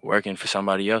 Working for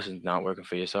somebody else is not working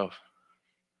for yourself.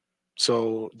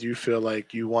 So do you feel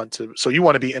like you want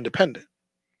to be independent?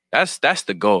 That's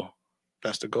the goal.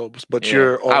 That's the goal. But Yeah.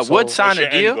 you're also I would sign What's your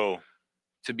a end deal goal?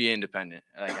 to be independent.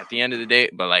 Like, at the end of the day,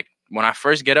 but like when I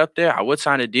first get up there, I would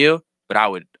sign a deal,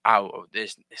 but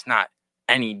it's not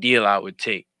any deal I would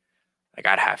take. Like,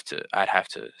 I'd have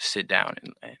to sit down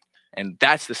and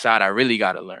that's the side I really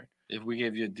got to learn. If we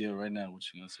gave you a deal right now, what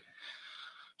you gonna say?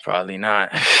 Probably not.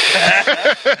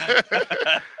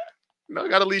 No,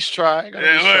 got to at least try.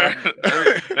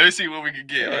 Let me see what we can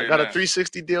get. Right Got now. a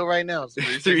 360 deal right now.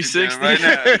 360 right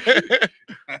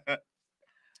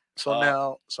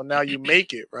now. So now you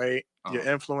make it, right? You're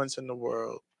influencing the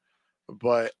world.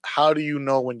 But how do you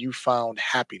know when you found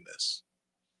happiness?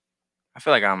 I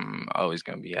feel like I'm always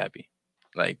gonna be happy.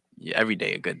 Like, every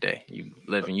day a good day. You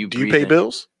live and you Do you breathe. pay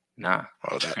bills? Nah.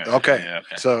 Oh, okay. Yeah,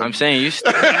 okay. So I'm saying you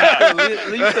still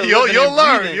you'll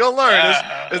learn. You'll learn.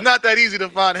 It's not that easy to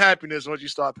find happiness once you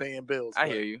start paying bills. I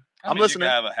but hear you. I'm You listening.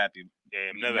 can have a happy. Yeah,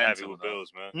 I'm never mental, happy with though.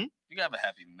 bills, man. You can have a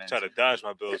happy mental. Try to dodge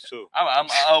my bills too. I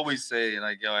always say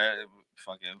like, yo,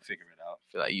 fucking figure it out.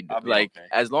 Feel like you I'll be like okay.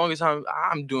 as long as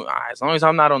as long as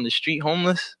I'm not on the street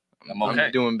homeless, I'm okay.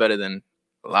 I'm doing better than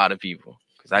a lot of people.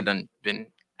 Because I done been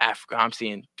Africa. I'm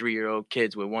seeing 3-year-old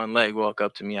kids with one leg walk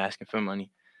up to me asking for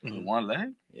money. With one leg?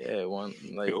 Yeah, one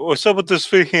like What's up with this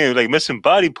freaking like missing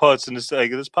body parts in this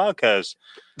this podcast?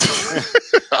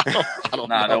 I don't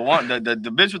Nah, know. the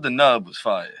bitch with the nub was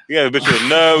fire. Yeah, the bitch with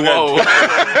no. Whoa.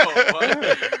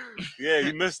 Yeah,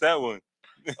 you missed that one.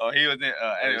 Oh, he was in.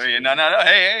 Anyway, no.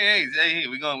 Hey,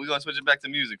 we gonna switch it back to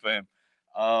music for him.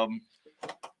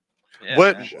 Yeah,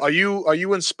 What man. are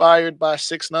you inspired by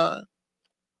 6ix9ine?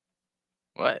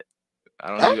 What?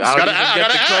 I I don't even gotta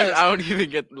get the question. ask. I don't even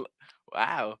get.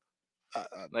 Wow.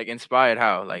 Like inspired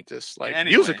how? Like Just like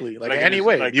Anyway. musically, like, Like,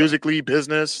 anyway, like, musically,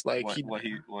 business, like What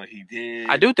he did.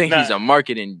 I do think he's Nah. a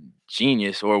marketing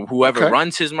genius, or whoever Okay.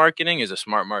 runs his marketing is a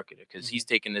smart marketer because he's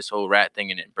taken this whole rat thing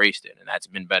and embraced it, and that's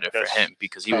been better That's- for him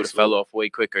because he would have fell absolutely. off way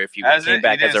quicker if he As came in,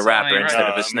 back he as a didn't sell rapper any instead of a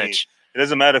records. I mean, snitch. It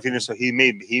doesn't matter if he didn't. So he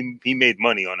made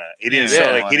money on that. He didn't Yeah.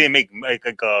 sell Yeah. he didn't make like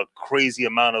a crazy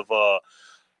amount of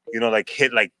like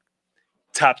hit like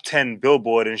top 10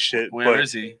 Billboard and shit. Where but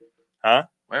is he? Huh?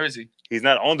 Where is he? He's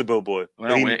not on the Billboard. Well, But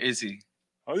no, he- where is he?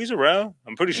 oh, he's around.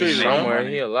 I'm pretty sure He's he's making around. Somewhere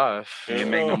money. he alive. He didn't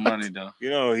make no money though. You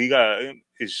know, he got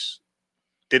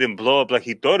didn't blow up like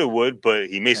he thought it would, but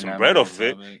he made And some I bread made off of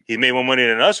it. something. He made more money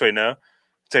than us right now. I'll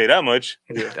tell you that much.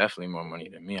 Definitely more money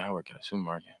than me. I work at a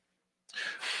supermarket.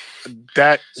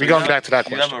 that. So We you going ever- back to that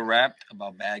You question. ever rapped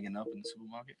about bagging up in the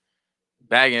supermarket?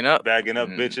 Bagging up. Bagging up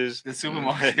Mm. bitches. The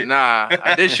supermarket. Nah,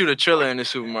 I did shoot a trailer in the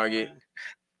supermarket.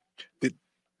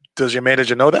 Does your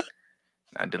manager know that?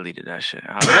 I deleted that shit.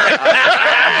 I'm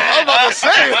about to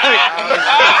say,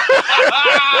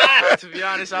 To be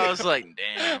honest, I was like,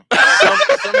 damn,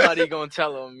 somebody gonna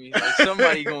tell on me. Like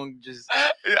somebody gonna just.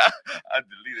 Yeah, I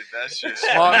deleted that shit.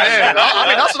 Smart man. I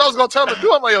mean, that's what I was gonna tell him to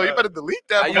do. I'm like, yo, you better delete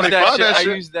that I before used they that find shit. that I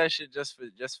shit. used that shit just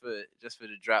for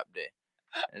the drop day,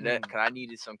 and that because I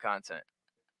needed some content.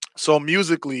 So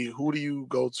musically, who do you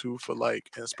go to for like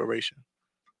inspiration?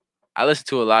 I listen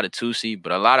to a lot of Tusi,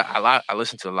 but I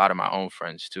listen to a lot of my own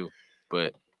friends too.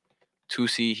 But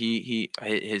Tusi,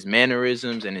 his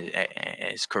mannerisms and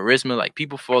his charisma, like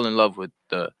people fall in love with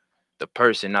the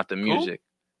person, not the music.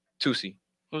 Tusi.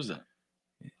 Who's that?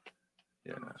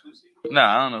 Yeah.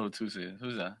 Nah, I don't know who Tusi is.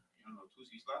 Who's that?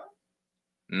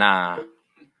 Nah.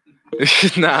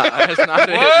 Nah, that's not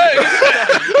it.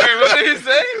 Wait, what did he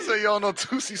say? So you don't know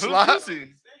Tusi Who's Slide? Tusi?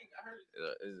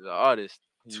 Is the artist.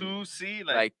 2C,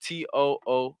 Like TOOSII.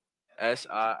 Oh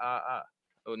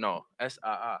no,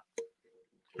 SII.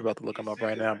 We're about to look him up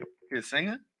right now. He's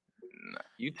singer? Nah,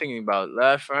 you thinking about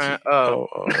left hand up, Oh,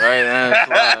 right hand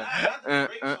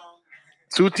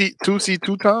slide. Tusi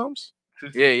 2 times?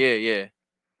 Yeah.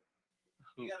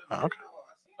 Oh, okay.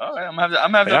 All right, I'm gonna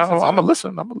have to Yeah, listen to I'm it. gonna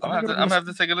listen. I'm I'm gonna have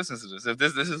to take a listen to this. If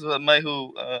this is what Mike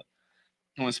who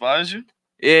inspires you,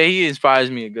 Yeah, he inspires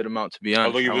me a good amount, to be honest.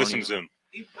 Although you I won't listen even- to him.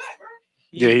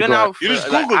 Yeah, He's he been black. out. You just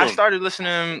like, Googled I him. started listening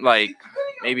to him like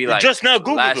maybe like just now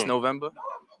Googled last him. November.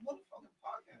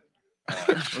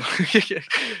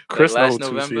 Chris Like knows last who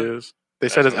November. Tusi is. They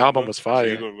said his album was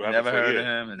fire. never heard of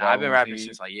him. Nah, I've been rapping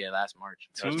since like last March.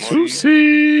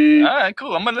 Tusi. All right,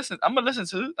 cool. I'm gonna listen. I'm gonna listen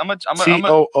to. I'm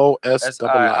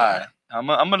TOOSII. I'm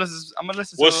gonna listen. I'm gonna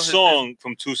listen to. What his- song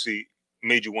from Tusi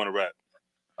made you want to rap?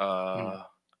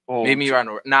 Oh, Made me rap.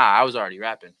 Nah, I was already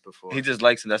rapping before. He just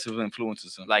likes it. That's what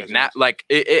influences him. Like now, like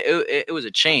it was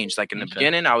a change. Like in the Okay.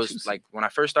 beginning, I was like when I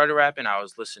first started rapping, I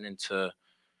was listening to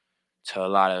a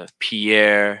lot of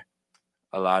Pierre,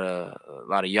 a lot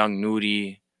of Young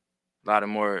Nudie, a lot of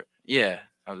more. Yeah,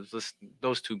 I was listening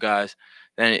those two guys.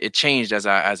 Then it changed as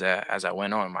I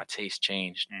went on. My taste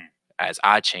changed as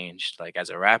I changed. Like as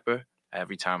a rapper,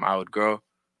 every time I would grow,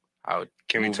 I would.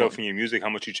 Can we move tell on. from your music how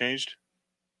much you changed?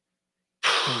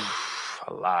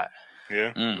 A lot.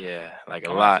 Yeah. Yeah, like a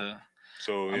I'm lot. gonna have to-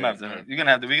 So I'm yeah. gonna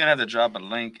have to. We're gonna have to drop a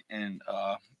link and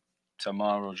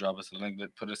tomorrow drop us a link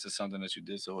that put us to something that you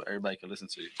did so everybody can listen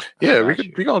to you. Yeah,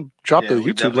 we gonna drop the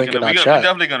we YouTube definitely link in gonna- our We're chat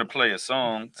definitely gonna play a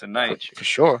song tonight. for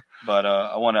sure. But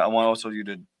I want also you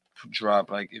to drop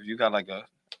like if you got like a.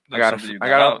 I got something you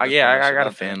I out, got just yeah, put that I shit got a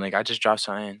out there. fan link. I just dropped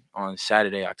something on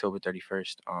Saturday, October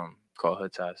 31st. Called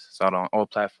Hood Ties. It's out on all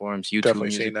platforms. YouTube Definitely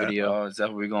music seen that. video. Oh, is that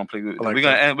what we're gonna play? like We're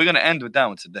gonna end with that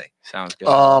one today. Sounds good.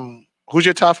 Who's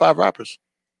your top 5 rappers?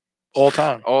 All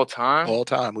time. all time. All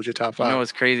time. Who's your top You 5? know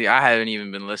what's crazy? I haven't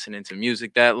even been listening to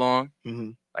music that long.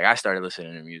 Mhm. Like I started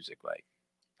listening to music like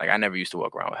I never used to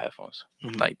walk around with headphones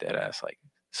Mhm. like that. That's like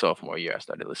sophomore year I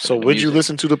started listening. So to would you music.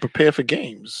 listen to to prepare for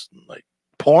games? Like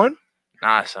porn?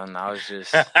 Nah, son. I was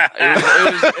just.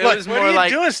 It was What more are you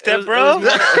like doing, step it bro?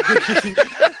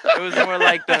 it was more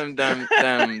like them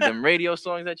radio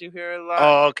songs that you hear a lot.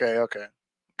 Oh, okay.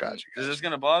 Got you. Is this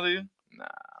gonna bother you?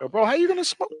 Yo, bro, how you gonna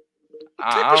smoke?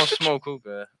 I don't smoke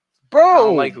hookah. Bro, I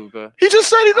don't like hookah. he just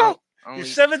said he don't. Only-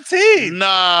 He's 17.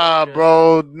 Nah,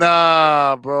 bro.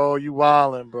 Nah, bro. You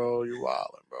wildin', bro. You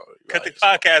wildin', bro. You Cut the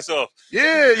wildin'. podcast off.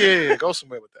 Yeah. Go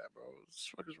somewhere with that, bro.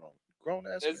 What is wrong? Grown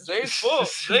ass. It's man. Zay's fault.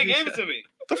 Zay gave it to me.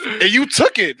 And you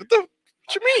took it. What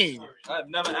you mean? I've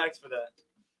never asked for that.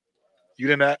 You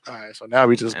didn't act? All right, so now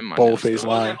we just That might bold not- face It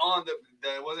lying. wasn't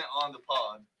on the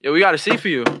pod. Yo, we got a seat for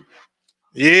you.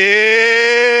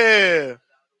 Yeah.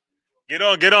 Get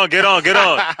on.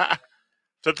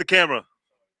 Flip the camera.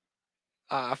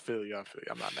 I feel you.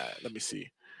 I'm not mad. Let me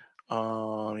see.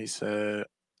 He said,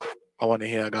 I want to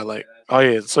hear. I got like, oh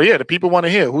yeah. So yeah, the people want to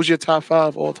hear. Who's your top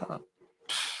 5 all time?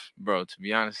 Bro, to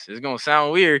be honest, it's gonna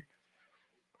sound weird.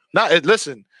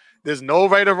 Listen, there's no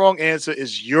right or wrong answer.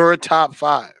 It's your top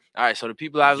 5. All right, so the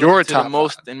people I've Your listened to the top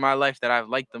most in my life that I've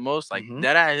liked the most, like Mhm.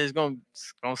 that is gonna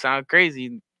sound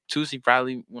crazy. Tusi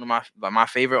probably one of my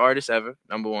favorite artists ever,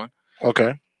 number 1.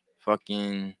 Okay.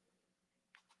 Fucking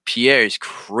Pierre is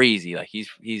crazy. Like he's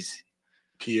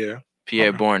Pierre. Pierre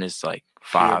Okay. Bourne is like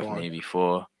Pierre 5, Bourne. maybe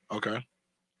 4. Okay.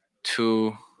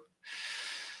 2.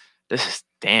 This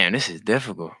is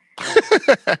difficult.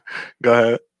 Go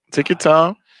ahead. Take your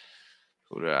time.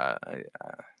 Who do I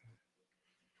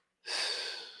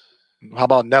How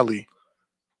about Nelly?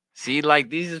 see? Like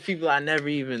these are people I never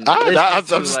even I- listened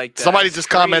to like that. somebody It's just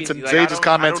commented- crazy. Zay I just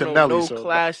don't- I commented don't know Nelly, no so-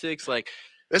 classics like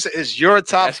Listen, it's your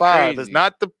top That's 5. It's crazy.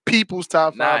 not the people's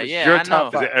top 5. Nah, It's yeah, your I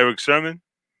top know. Is 5. it Eric Sermon?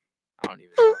 I don't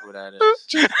even know who that is.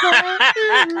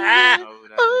 I don't know who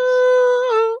that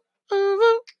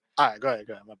All right, go ahead.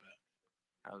 My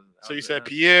bad. is. So you said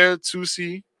Pierre,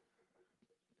 Tusi.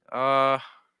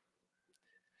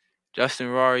 Justin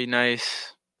Rory,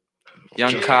 nice.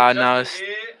 Young Justin- Ka, nice.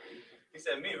 He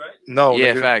said me, right? No.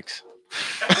 Yeah, nigga. facts.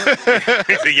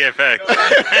 Yeah, fact.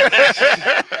 That's what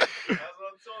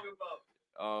I'm talking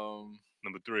about.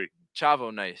 Number 3.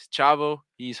 Chavo, nice. Chavo,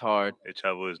 he's hard. Yeah,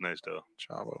 Chavo is nice though.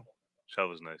 Chavo.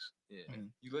 Chavo's nice. Yeah. Mhm.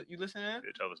 You listen to him?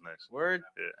 Yeah, Chavo's nice. Word?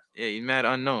 Yeah. Yeah, he's mad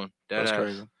unknown. That's Deadass.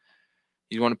 crazy.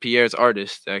 He's one of Pierre's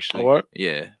artists, actually. Oh, what?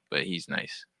 Yeah, but he's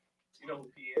nice. You know who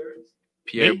Pierre is?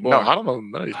 Pierre Me? Bourne. No, I don't know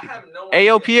none of these I people. have no Hey,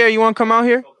 yo, idea. Pierre, you want to come out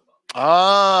here?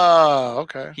 Ah,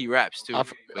 okay. He raps, too. I but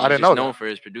didn't he's just know known that. for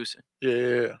his producing.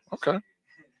 Yeah. Okay.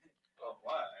 Oh,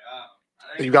 why?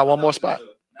 You got one more spot.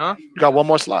 Huh? You got one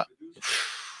more slot.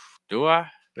 Do I?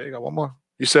 Yeah, you got one more.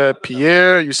 You said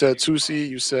Pierre. You said Tusi.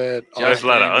 You said. Oh, there's a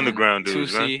lot of Justin, underground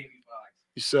dudes, man. Tusi,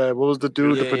 You said what was the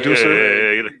dude? Yeah, the yeah,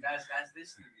 producer. Yeah. That's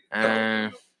this.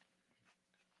 and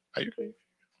Are you-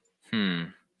 hmm.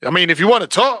 I mean, if you want to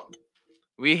talk.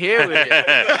 We here with it.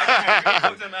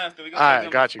 All right,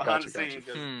 got you.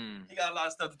 Hmm. He got a lot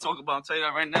of stuff to talk about. I'll tell you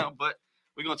that right now, but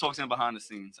we're gonna talk to him behind the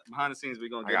scenes. Behind the scenes, we're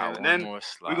gonna I get him, got and one then more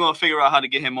slide. we're gonna figure out how to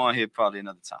get him on here probably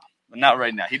another time, but not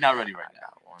right now. He's not ready right I now.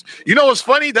 got one. You know what's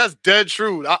funny? That's dead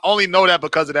true. I only know that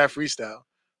because of that freestyle.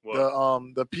 What?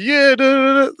 The Pierre.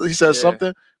 He said Yeah.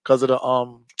 something because of the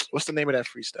What's the name of that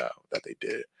freestyle that they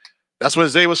did? That's when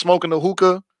Zay was smoking the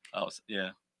hookah. Oh yeah,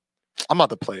 I'm about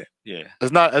to play it. yeah.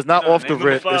 It's not off the name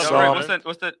rip. number It's five.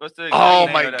 What's the Oh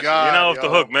name my of that God. You're not off the yo.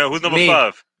 hook, man. Who's number Me.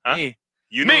 5? Huh? Me.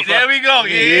 You shit? Me, number there 5? we go.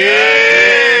 Yeah.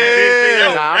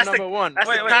 Yeah. Nah, I'm that's the- number 1. That's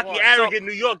Wait, the wait, cocky, wait. arrogant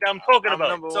New York that I'm talking I'm about.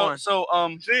 number So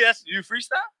 1. see, that's you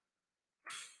freestyle.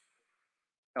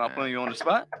 Am I putting you on the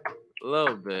spot? A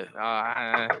little bit.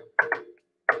 I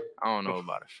don't know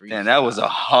about a freestyle. Man, that was a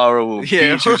horrible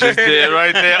Yeah. beat you just did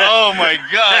right there. Oh my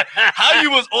God, how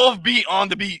you was off beat on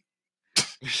the beat?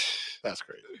 That's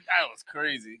crazy. That was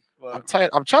crazy. Well, I'm tired.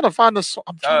 I'm trying to find the song.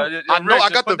 yeah, I know Rick, I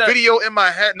just got the put that- video in my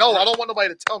head. No, I don't want nobody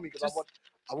to tell me because Just-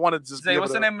 I want to just. Zay, be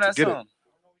what's able the to- name of that to get it. song?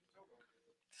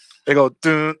 They go.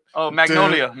 Dun, Oh,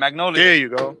 Magnolia. Magnolia. there you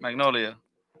go. Magnolia.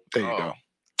 There you Oh. go.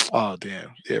 Oh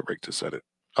damn! Yeah, Rick just said it.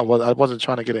 I wasn't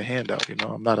trying to get a handout. You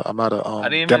know, I'm not a I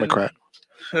didn't even- Democrat.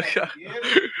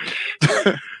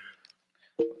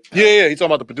 Yeah, he's talking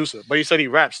about the producer, but he said he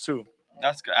raps too.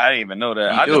 That's good. I didn't even know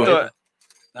that. He I do. just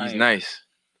thought He's nice.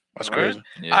 That's Word? crazy.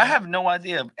 Yeah. I have no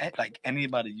idea of like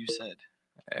anybody you said.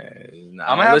 Nah,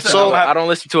 I'm I, gonna don't have listen to- to, I don't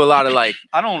listen to a lot of like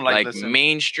I don't like listening.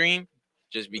 mainstream,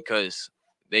 just because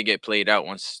they get played out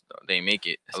once they make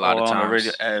it. It's A lot all of on the times,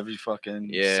 radio every fucking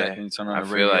Yeah, second you turn on I the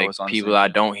feel radio. like it's on the people same I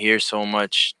shit. don't hear so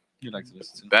much You like to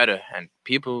listen to. better, and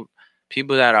people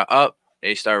that are up,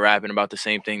 they start rapping about the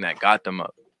same thing that got them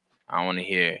up. I want to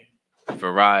hear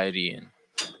variety and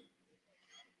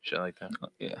shit like that.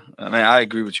 Yeah, I mean, I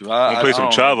agree with you. I'm gonna play some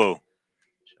don't- Chavo.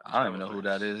 I don't even know who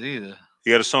that is either.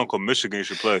 You got a song called Michigan you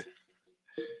should play.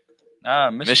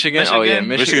 Nah, Michigan? Oh yeah,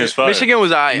 Michigan's fire. Michigan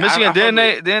was I. Michigan,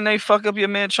 didn't they fuck up your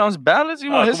man Trump's ballots? You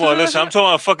want his Come on, side? listen. I'm talking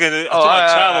about fucking. I'm talking about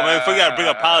Chavo, man. We gotta bring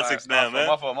up politics now, man.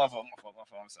 My fault.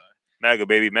 I'm sorry. MAGA,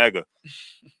 baby, MAGA.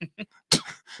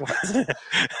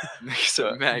 Niggas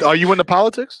are mad. Are you into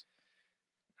politics?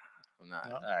 I'm not.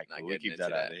 No? All right, Not cool. We getting keep into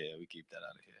that out that. of here. We keep that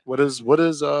out of here. What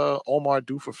does Omar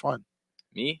do for fun?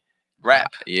 Me?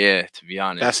 Rap. Yeah, to be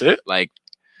honest. That's it? Like,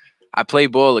 I play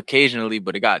ball occasionally,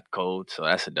 but it got cold, so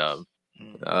that's a dub.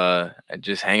 I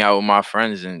just hang out with my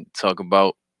friends and talk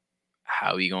about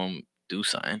how we gonna do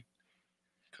something.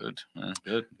 Good, man.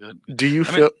 Good. Do you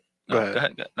Let me- feel? No, Go ahead. go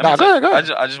ahead. Let Nah, me go tell- ahead, go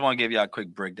ahead. I just want to give y'all a quick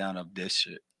breakdown of this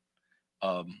shit.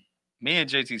 Me and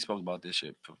JT spoke about this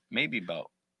shit for maybe about,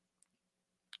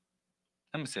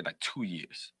 let me say, like 2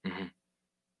 years. Mhm.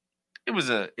 It was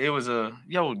a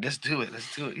yo, let's do it,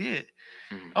 yeah.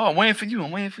 Mhm. Oh, I'm waiting for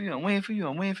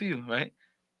you, right?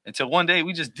 Until one day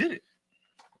we just did it.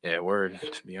 Yeah, word.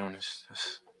 To be honest,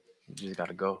 you just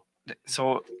gotta go.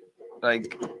 So,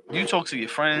 like, you talk to your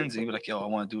friends and you're like, yo, I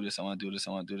want to do this,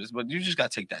 but you just gotta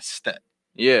take that step.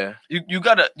 Yeah, You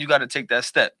gotta take that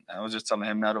step. I was just telling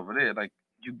him that over there. Like,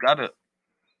 you gotta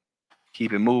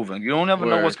keep it moving. You don't ever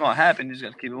know what's Word. gonna happen. You just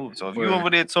gotta keep it moving. So if you Word. over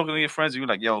there talking to your friends, and you're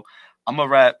like, yo, I'm a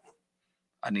rap.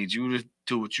 I need you to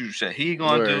do what you said he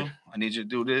gonna do. Word. I need you to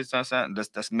do this.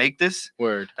 Let's make this.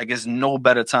 word. Like, there's no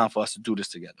better time for us to do this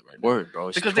together right now. Word, bro.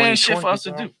 It's Because there ain't shit for us to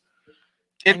 2020,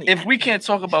 do. bro. If we can't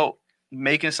talk about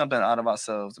making something out of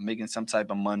ourselves, making some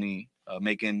type of money,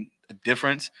 making a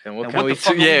difference, Then what then can what we? the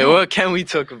fuck are we Yeah, doing? what can we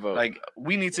talk about? like,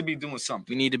 we need to be doing we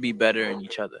something. need to be better in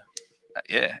each other.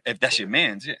 Yeah, if that's your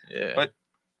man's, yeah. Yeah. But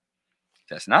if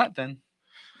that's not, then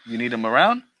you need him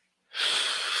around.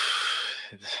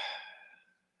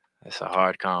 It's a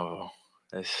hard convo.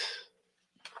 It's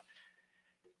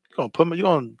You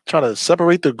gonna try to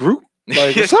separate the group?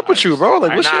 Like, what's up with you, bro?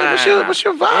 Like, what's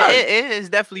your vibe? It is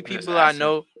definitely I'm just people I asking.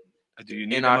 know. Do you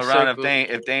need In them our around circle.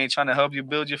 if they ain't trying to help you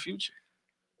build your future?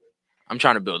 I'm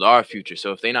trying to build our future.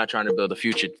 So if they're not trying to build a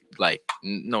future, like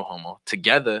no homo,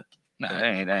 together, Nah,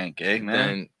 that ain't gay,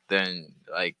 man. then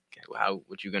like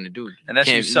what you gonna do? And that's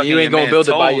you Can't- sucking you ain't your gonna man's build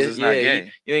it by toes your, is not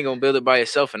gay. You ain't gonna build it by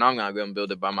yourself, and I'm not gonna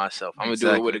build it by myself. I'm gonna do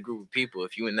it with Exactly. a group of people.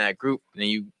 If you in that group, then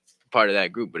you part of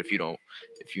that group. But if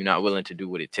you're not willing to do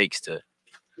what it takes to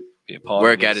Be a part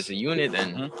work of at this. as a unit,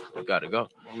 then you gotta go.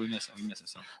 What we missing? We missing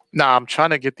something. Nah, I'm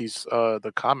trying to get these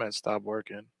the comments stop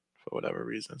working for whatever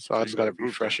reason. So I So just you got gotta a group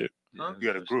refresh it. Yeah, You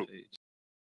got a group.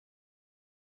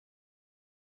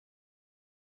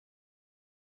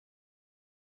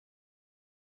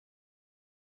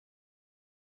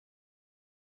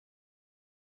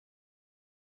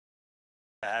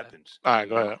 That happens. All right,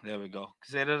 go ahead. There we go.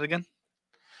 Say that again.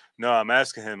 No, I'm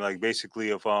asking him like basically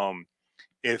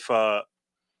if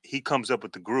he comes up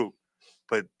with the group,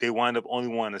 but they wind up only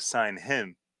wanting to sign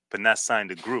him, but not sign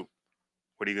the group.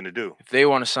 What are you gonna do? If they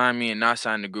want to sign me and not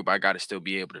sign the group, I gotta still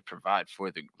be able to provide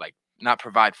for the not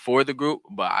provide for the group,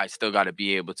 but I still gotta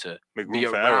be able to Make be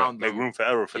room for error. around Make them. room for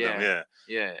error for them. Yeah. Yeah.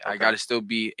 Yeah, I Okay. gotta still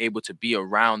be able to be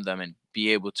around them and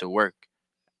be able to work.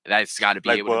 That's got to be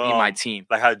Like, able to be my team.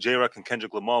 Like how J Rock and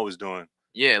Kendrick Lamar was doing.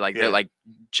 Yeah, like Yeah. they're like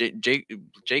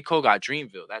J Cole got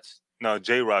Dreamville. That's No,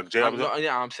 J Rock. yeah.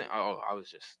 I'm saying. Oh, I was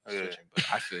just Oh, yeah. switching, but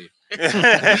I feel you.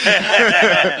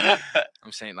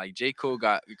 I'm saying like J Cole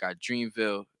got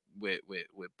Dreamville with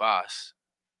Boss,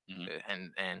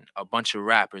 and a bunch of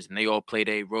rappers, and they all play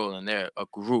their role, and they're a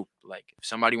group. Like if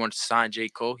somebody wants to sign J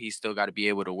Cole, he's still got to be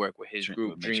able to work with his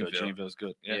group. Make sure Dreamville. Dreamville's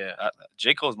good. Yeah.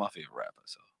 J. Cole's my favorite rapper.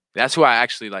 So That's who I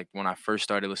actually like. When I first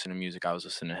started listening to music, I was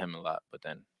listening to him a lot, but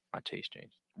then my taste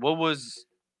changed.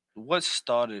 what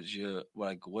started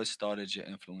your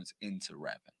influence into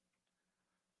rapping?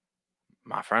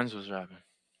 My friends was rapping.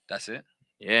 That's it.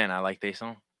 Yeah, and I like their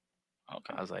song.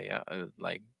 Okay. I was like, yeah, oh,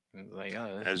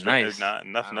 this It's is nice. It's not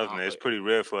nothing. I don't know, It's but- pretty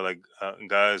rare for like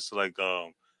guys like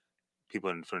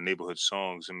people for neighborhood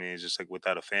songs. I mean, it's just like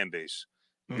without a fan base.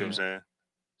 You know what I'm saying?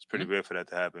 It's pretty rare for that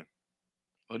to happen.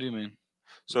 What do you mean?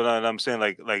 So now I'm saying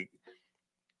like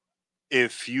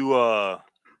if you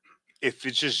if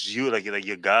it's just you like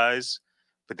your guys,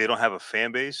 but they don't have a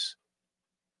fan base,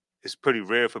 it's pretty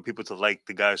rare for people to like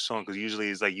the guy's song because usually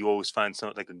it's like you always find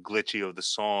something like a glitchy of the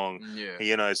song. Yeah. And,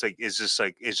 you know, it's just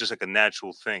like a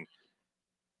natural thing.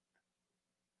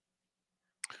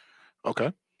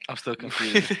 Okay. I'm still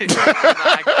confused.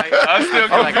 I'm still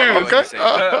confused.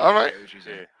 Okay. All right.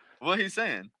 Yeah. What he's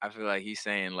saying? I feel like he's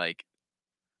saying like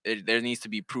there needs to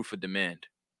be proof of demand.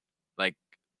 Like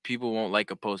people won't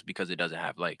like a post because it doesn't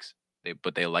have likes.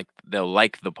 They'll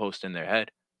like the post in their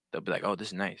head. They'll be like, oh, this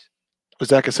is nice. Was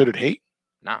that considered hate?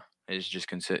 Nah, it's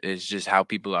just how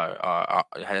people are.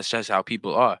 That's just how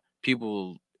people are.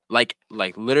 People like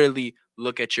literally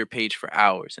look at your page for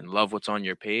hours and love what's on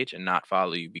your page and not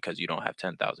follow you because you don't have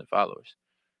 10,000 followers.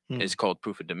 It's called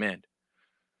proof of demand.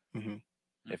 Mhm.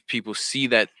 If people see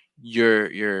that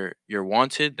you're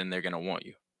wanted, then they're gonna want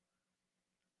you.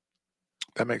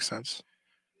 That makes sense.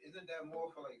 Isn't that more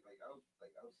for like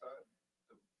outside,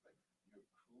 like your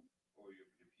crew or your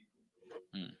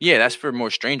people? Yeah, that's for more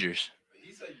strangers. But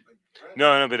he said like friends.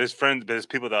 No, but there's friends, but there's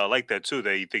people that are like that too.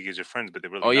 That you think is your friends, but they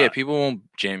really Oh yeah, not. people won't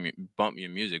bump your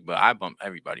music, but I bump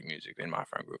everybody music in my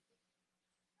friend group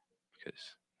because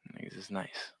niggas is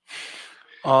nice.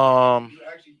 Um, You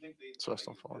actually think they so that's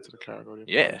don't fall into the category. Of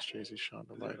Yeah. Jay-Z, Sean,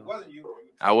 the if light it on. wasn't you,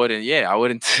 I wouldn't. Yeah, I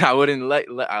wouldn't. I wouldn't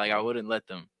I wouldn't let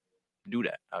them do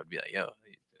that. I would be like, yo,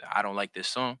 I don't like this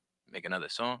song. Make another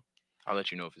song. I'll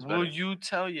let you know if it's better. Will you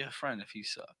tell your friend if he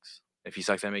sucks? If he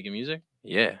sucks at making music,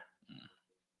 yeah,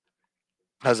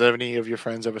 Has any of your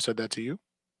friends ever said that to you?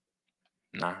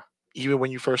 nah. Even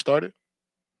when you first started?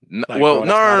 Like, Well, bro, that's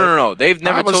not it. no. They've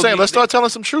never I was told saying, me. let's start telling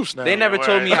some truths now. They never Yeah,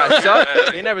 told me word. I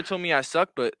suck. They never told me I suck,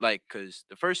 but like, cause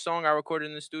the first song I recorded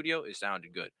in the studio, it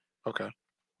sounded good. Okay.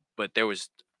 But there was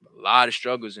a lot of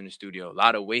struggles in the studio, a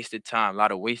lot of wasted time, a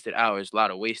lot of wasted hours, a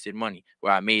lot of wasted money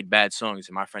where I made bad songs.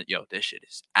 And my friend, yo, this shit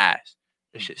is ass.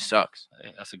 This shit sucks.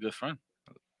 Hey, that's a good friend.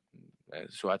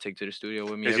 So I take to the studio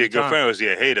with me Is he every a good time. friend or is he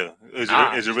a hater? Is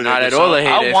Nah, it he's really not a at good all song? a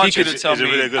hater. I If want he you could- to tell is it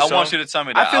me. really a good I want song? you to tell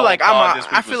me that. I feel like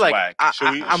I feel like whack.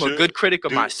 I'm a good critic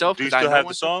of myself. Do you 'cause I still know have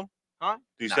when the song? Huh?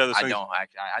 Do you Nah, still have the I song?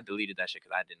 don't. I deleted that shit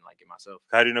because I didn't like it myself.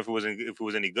 How do you know if it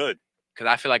was any good? Because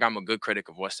I feel like I'm a good critic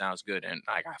of what sounds good, and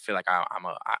like I feel like I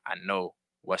know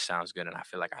what sounds good, and I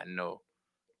feel like I know,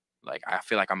 like I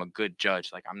feel like I'm a good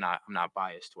judge. Like I'm not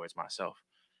biased towards myself.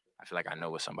 I feel like I know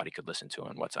what somebody could listen to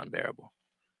and what's unbearable.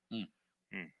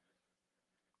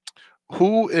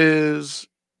 Who is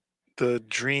the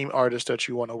dream artist that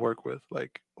you want to work with?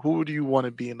 Like, who do you want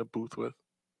to be in the booth with?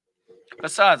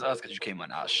 Besides us, because you came on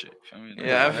our shit. Feel me?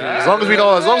 Yeah, I feel As long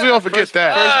as we don't forget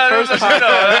that. First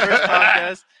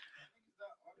podcast.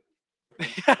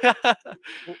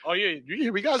 Oh yeah,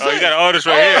 we got. Oh, you got an artist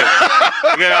right here.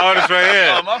 You got an artist right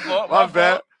here. Oh, my fault. My My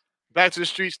bad. fault. Back to the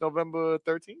streets, November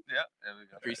 13th. Yeah, there we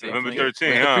go. Pre-save November link. 13,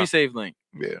 Where's the huh? pre-save link?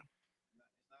 Yeah.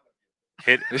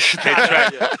 Hit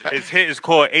track. His hit is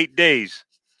called 8 Days.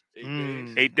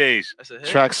 Mm. 8 Days. That's a hit.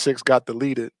 Track 6 got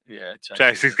deleted. Yeah,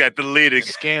 Track 6 got deleted.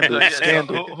 Scandal. Look,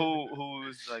 Scandal.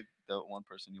 who's like the one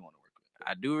person you want to work with?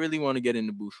 I do really want to get in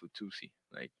the booth with Tusi.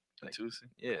 Like, Tusi?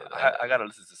 yeah. I gotta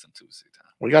listen to some Tusi time.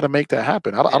 We got to make that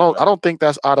happen. I don't think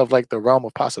that's out of like the realm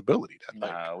of possibility. That,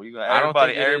 like, Nah, we I don't think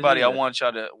it is everybody. I either. want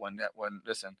y'all to when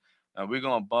listen. We're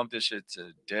gonna bump this shit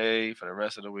today for the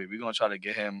rest of the week. We're gonna try to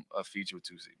get him a feature with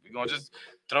Tusi. We're gonna just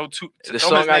throw The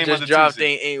song I just dropped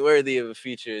ain't worthy of a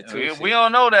feature. We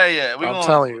don't know that yet. We I'm gonna,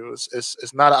 telling you,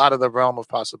 it's not out of the realm of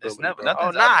possibility. It's never bro. nothing.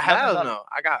 Oh nah, hell no.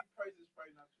 I got.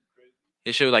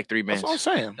 It showed like 3 That's bands. what I'm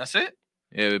saying. That's it.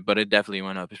 Yeah, but it definitely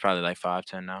went up. It's probably like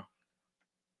 5-10 now.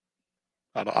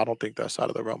 I don't think that's out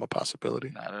of the realm of possibility.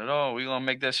 Not at all. We gonna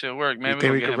make that shit work, man. You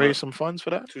think we gonna could get him raise some funds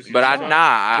for that? But I'd gonna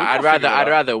I'd figure it out.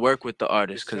 rather work with the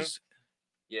artist It's him? because.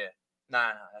 Yeah.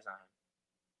 Nah, that's not him.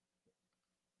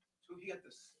 So he got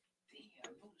this.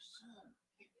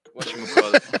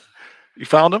 Whatchamacallit? You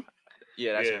found him?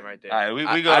 Yeah, that's Yeah. him right there. All right, we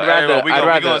I'd gonna. rather. We I'd gonna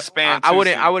rather. expand. I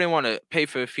wouldn't Tusi. want to pay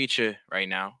for a feature right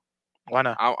now. Why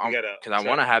not? Because I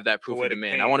want to have that proof of poetic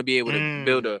demand. pain. I want to be able to Mm.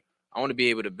 build a. I want to be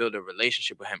able to build a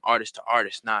relationship with him, artist to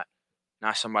artist, not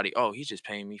somebody. Oh, he's just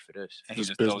paying me for this. And he This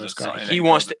just throws business us guy. something. He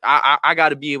wants to. I got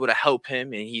to be able to help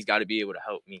him, and he's got to be able to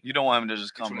help me. You don't want him to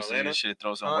just come from and say your Atlanta? shit,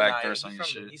 throw some Nah, whack verse on he's your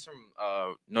from- shit. He's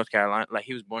from North Carolina. Like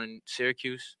he was born in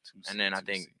Syracuse, and then I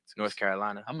think North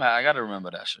Carolina. I gotta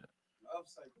remember that shit.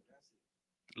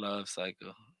 Love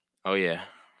Cycle. Oh yeah.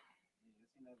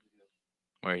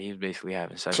 Where he's basically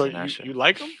having sex So in that shit. you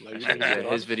like him? Like, you think he's Yeah,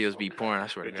 good his artist? videos be porn. I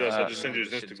swear to It God. does. I just send you his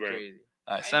That shit is Instagram. crazy.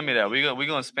 All right, send me that. We gonna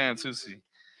spam Tusi.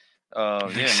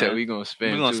 Yeah, So man. we gonna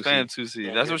spend. We gonna Tusi. spam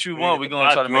Tusi. That's what you We're want. gonna We get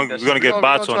gonna try to bots. make that. We're gonna shit. get We're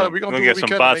bots gonna on try- him. we're We're gonna gonna do get what we some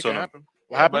can to bots make it on him. happen.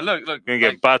 What Yeah, happened? but look. We're gonna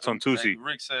get bots on like Tusi.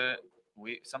 Rick said,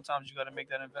 sometimes you gotta make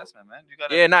that investment, man. You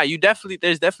gotta. Yeah, nah.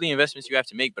 There's definitely investments you have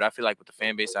to make, but I feel like with the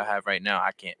fan base I have right now,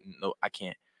 I can't. No, I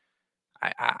can't.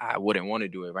 I wouldn't want to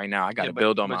do it right now. I got to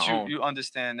build on my own. You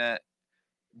understand that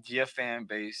your fan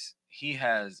base, he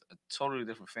has a totally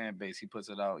different fan base. He puts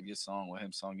it out, your song or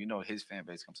him song. You know his fan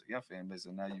base comes to your fan base,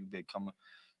 and now you become.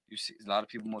 You see a lot of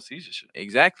people more sees your shit.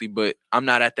 Exactly, but I'm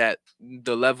not at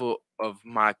the level of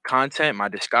my content, my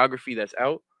discography that's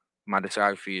out. My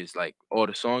discography is like all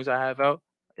the songs I have out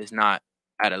is not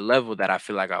at a level that I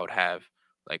feel like I would have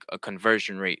like a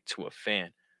conversion rate to a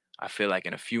fan. I feel like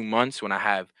in a few months when I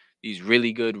have these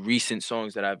really good recent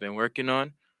songs that I've been working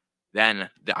on, then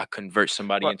I convert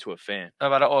somebody But- into a fan.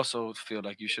 But I also feel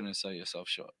like you shouldn't sell yourself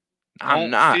short. I'm Don't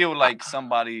not. feel like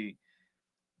somebody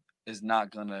is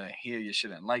not gonna hear your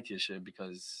shit and like your shit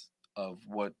because of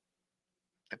what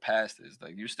the past is.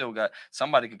 Like you still got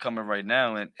somebody could come in right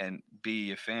now and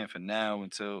be a fan for now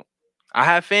until I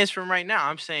have fans from right now.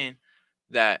 I'm saying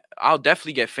that I'll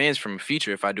definitely get fans from a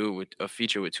feature if I do it with a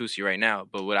feature with Tusi right now.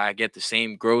 But would I get the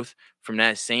same growth from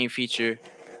that same feature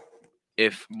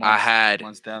if I had,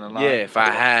 months down the line. yeah, if I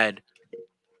had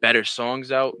better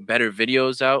songs out, better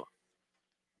videos out?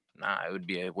 Nah, it would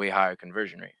be a way higher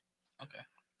conversion rate. Okay.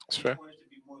 That's fair. He wanted to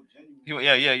be more genuine.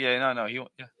 Yeah. No. He He don't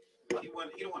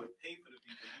want to pay for the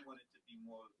feature. He wanted to be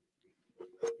more.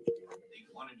 They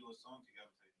want to do a song together.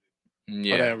 But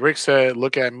Yeah. then Rick said,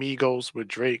 "Look at Migos with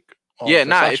Drake." on Yeah,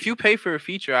 nah. Versace. If you pay for a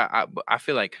feature, I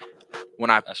feel like when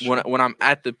I'm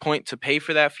at the point to pay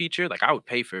for that feature, like I would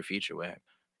pay for a feature with him.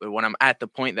 But when I'm at the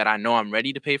point that I know I'm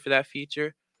ready to pay for that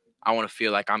feature, I want to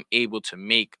feel like I'm able to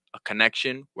make a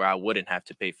connection where I wouldn't have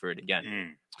to pay for it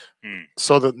again.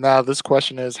 So now this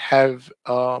question is: Have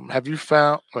you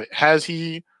found? Has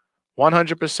he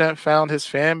 100% found his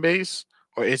fan base,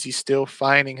 or is he still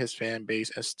finding his fan base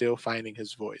and still finding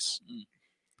his voice?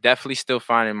 Definitely still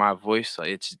finding my voice.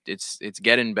 It's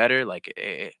getting better. Like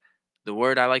the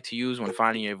word I like to use when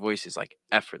finding your voice is like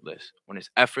effortless. When it's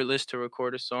effortless to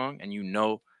record a song and you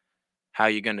know how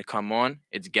you're gonna come on,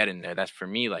 it's getting there. That's for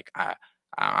me. Like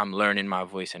I'm learning my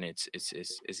voice and it's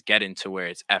getting to where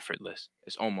it's effortless.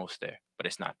 It's almost there, but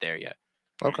it's not there yet.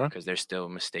 Okay. Because there's still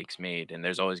mistakes made, and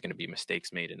there's always gonna be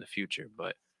mistakes made in the future.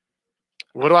 But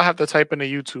What do I have to type into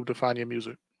YouTube to find your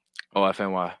music?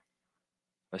 OFNY.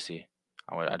 Let's see.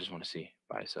 I just want to see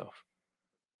by itself.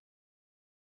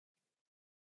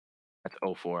 That's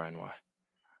 04NY.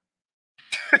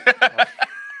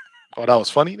 Oh, that was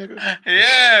funny, nigga.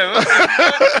 Yeah. What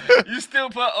the fuck? You still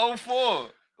put 04.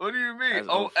 What do you mean? That's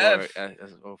OF. 04.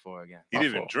 That's 04 again. He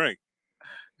didn't even drink.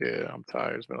 Yeah, I'm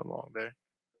tired. It's been a long day.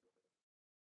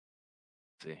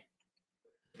 Let's see.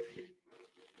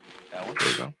 That one? There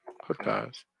you go. Hood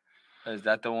guys. Is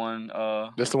that the one?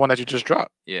 That's the one that you just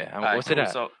dropped. Yeah. Alright, What's it cool.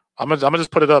 at? So I'm gonna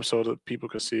just put it up so that people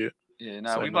can see it. yeah,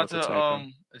 nah, So I we know about what to to type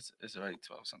in. it's already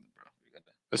 12 something, bro. We got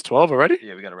that. It's 12 already?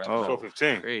 Yeah, we gotta wrap it Oh, up.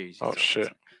 12:15. crazy. Oh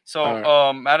shit. So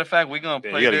Alright. matter of fact, we're gonna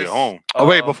Yeah, play you gotta this. get home. Oh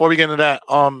wait, before we get into that,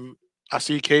 I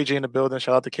see KJ in the building.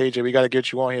 Shout out to KJ. We gotta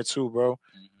get you on here too, bro.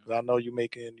 'Cause I know you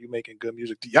making good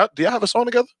music. Do y'all have a song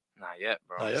together? Not yet,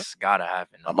 bro. Not yet? It's gotta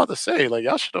happen. I'm about to say, like,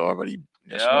 y'all should already.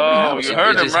 Yo, have you it.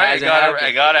 heard It him just right. It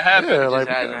hasn't gotta happened. happen. Yeah, It like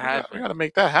just hasn't we happened. gotta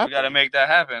make that happen. We gotta make that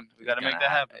happen. We It's gotta make gonna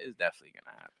that happen. It's definitely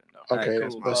gonna happen, though. Okay,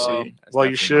 Alright, cool. let's see. That's Well,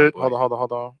 you definitely my should boy.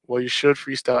 hold on. Well, you should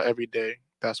freestyle every day.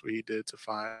 That's what he did to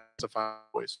find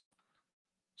voice.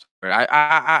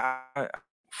 I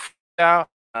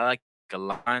like the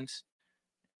lines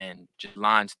and just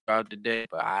lines throughout the day,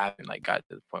 but I haven't like got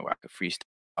to the point where I could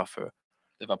freestyle for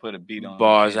If I put a beat on,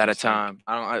 bars you can't at a just, like- time.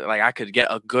 I could get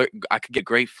I could get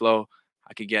great flow.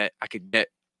 I could get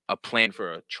a plan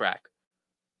for a track,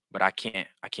 but I can't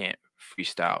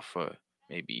freestyle for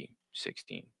maybe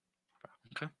 16.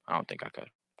 Okay. I don't think I could.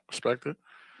 Respect it.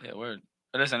 Yeah, word.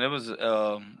 But listen, it was.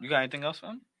 You got anything else,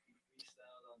 fam?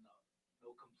 Freestyle on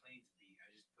no complaints beat. I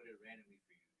just put it randomly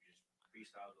for you. Just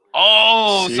freestyle the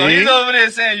whole Oh, so he's See? over there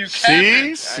saying you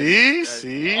capping. See,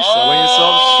 that's- selling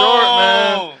yourself short,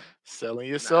 man. Oh! Selling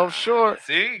yourself Nah. short.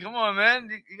 See, come on, man.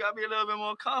 You gotta be a little bit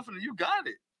more confident. You got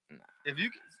it. Nah. If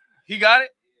you, he got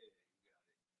it.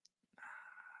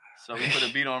 So we put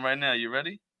a beat on right now. You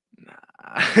ready?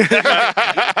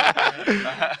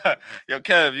 Yo,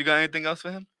 Kev, you got anything else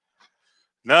for him?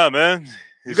 Nah, man.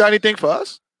 You got anything for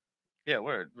us? Yeah,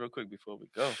 word. Real quick before we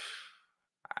go.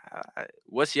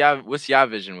 What's y'all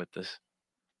vision with this?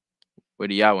 Where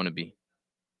do y'all want to be?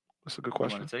 That's a good You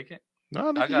question. want to take it?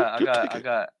 No, I take it.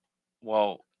 got.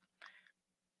 Well,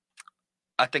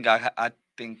 I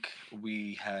think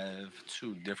we have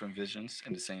two different visions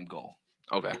in the same goal.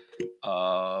 Okay.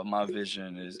 My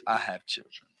vision is I have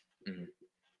children. Mhm.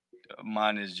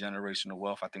 Mine is generational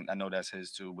wealth. I know that's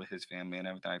his too, with his family and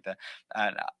everything like that.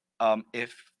 And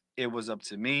if it was up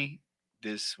to me,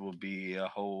 this will be a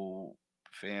whole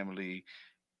family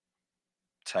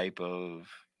type of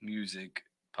music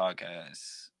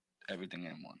podcast, everything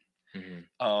in one.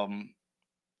 Mm-hmm.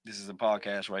 This is a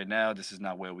podcast right now. This is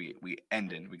not where we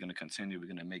ending. We're gonna continue. We're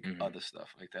gonna make Mhm. other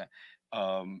stuff like that.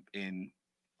 In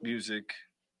music,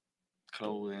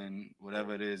 clothing,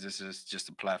 whatever it is, this is just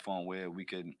a platform where we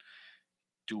can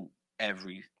do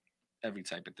every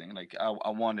type of thing. Like I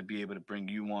want to be able to bring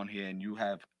you on here, and you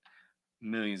have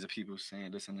millions of people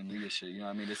saying, listen to me, shit. You know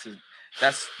what I mean?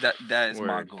 That is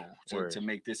my Word, goal word. to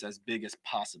make this as big as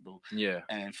possible. Yeah.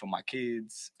 And for my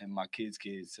kids and my kids'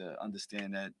 kids to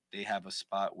understand that they have a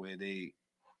spot where they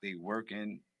work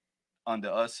in under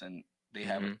us, and they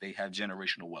have Mhm. they have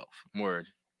generational wealth. Word.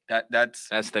 That's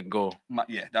That's the goal.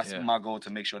 that's Yeah. my goal, to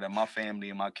make sure that my family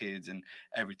and my kids and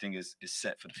everything is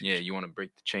set for the future. Yeah, you want to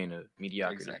break the chain of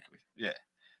mediocrity. Exactly. Yeah.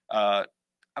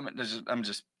 I'm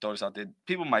just throw this out there.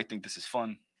 People might think this is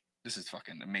fun. This is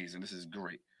fucking amazing. This is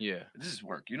great. Yeah. This is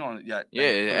work. You know. Yeah. Yeah,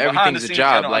 like, behind the everything's a scenes, y'all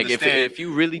job. don't Like if understand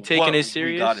you really taking what it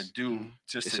serious, we gotta do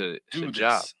just it's to a do this.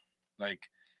 job. Like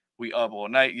we up all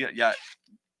night. Yeah.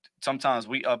 Sometimes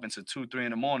we up into 2, 3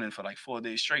 in the morning for like 4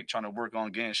 days straight trying to work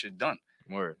on getting shit done.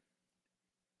 Word.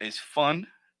 It's fun.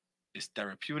 It's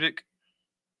therapeutic.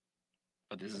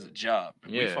 But this is a job.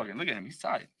 We Yeah. fucking look at him. He's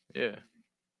tired. Yeah.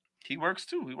 He works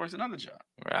too. He works another job.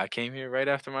 I came here right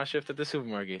after my shift at the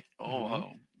supermarket.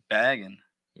 Oh, bagging.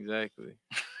 Exactly.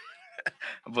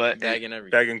 But Bagging everything.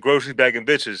 Bagging groceries, bagging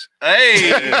bitches.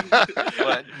 hey,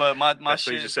 but my That's what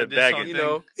shit. you just said, with this whole bagging. thing-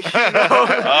 know.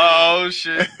 Oh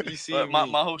shit. You see But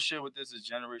me. my whole shit with this is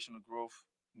generational growth,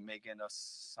 making us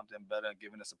something better,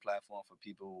 giving us a platform for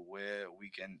people where we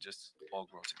can just all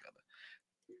grow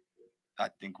together. I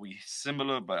think we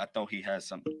similar, but I thought he has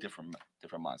some different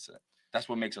mindset. That's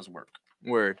what makes us work.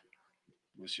 Word.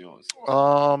 What's yours?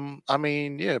 I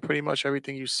mean, yeah, pretty much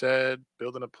everything you said,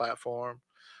 building a platform,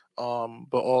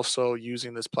 but also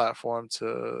using this platform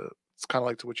to, it's kind of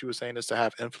like to what you were saying, is to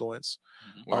have influence,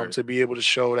 Word. to be able to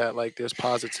show that like there's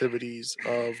positivities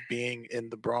of being in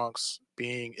the Bronx,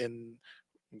 being in,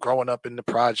 growing up in the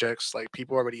projects. Like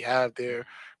people already have their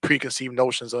preconceived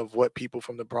notions of what people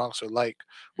from the Bronx are like,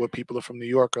 what people are from New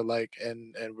York are like,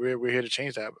 and we're here to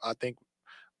change that. I think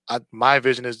my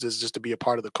vision is just to be a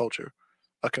part of the culture,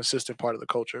 a consistent part of the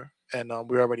culture, and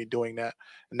we're already doing that.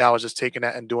 Now it's just taking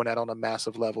that and doing that on a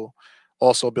massive level.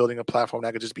 Also building a platform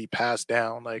that could just be passed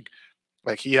down. Like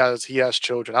he has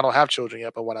children. I don't have children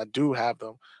yet, but when I do have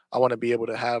them, I want to be able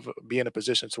to be in a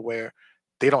position to where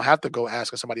they don't have to go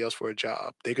asking somebody else for a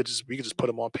job. We could just put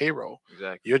them on payroll.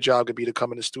 Exactly. Your job could be to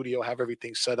come in the studio, have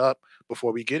everything set up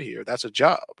before we get here. That's a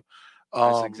job.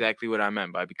 That's exactly what I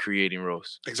meant by creating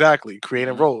roles. Exactly,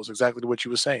 creating roles, exactly what you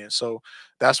were saying. So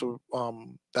that's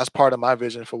part of my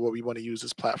vision for what we want to use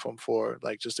this platform for,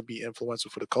 like just to be influential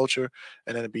for the culture,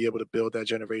 and then to be able to build that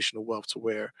generational wealth to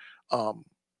where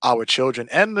our children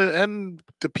and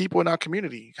the people in our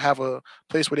community have a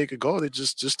place where they could go to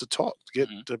just to talk,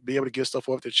 to be able to get stuff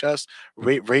off their chest,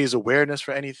 raise awareness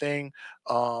for anything,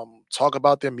 talk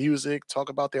about their music, talk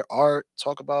about their art,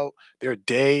 talk about their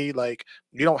day. Like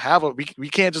we don't have we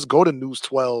can't just go to News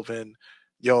 12 and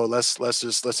let's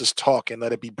just talk and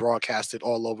let it be broadcasted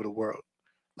all over the world.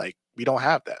 Like we don't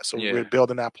have that. So Yeah. we're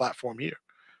building that platform here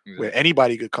where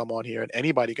anybody could come on here and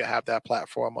anybody could have that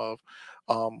platform of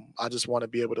I just want to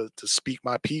be able to speak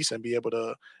my piece and be able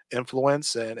to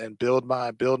influence and build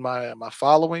my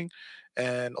following,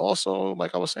 and also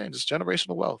like I was saying, just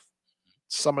generational wealth.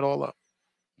 Sum it all up.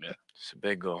 Yeah. It's a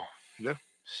big goal. Yeah.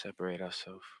 Separate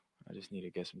ourselves. I just need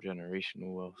to get some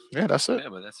generational wealth. Yeah, that's it. Yeah,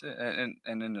 but that's it. And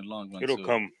in the long run, It'll too.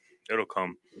 come. It'll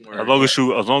come. Word. As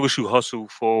long as you hustle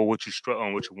for what you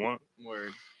on what you want.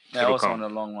 Word. Yeah, It'll also come. in the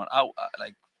long run,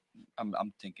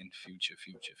 I'm thinking future.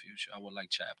 I would like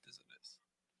chapters of this.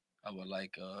 I would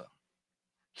like a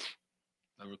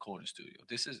recording studio.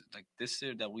 This is like this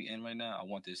here that we in right now. I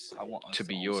want us To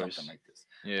be own yours. something like this.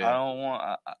 Yeah. I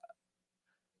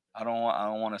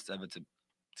don't want us ever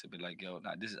to be like, yo,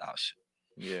 nah, this is our shit.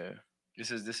 Yeah. This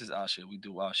is our shit. We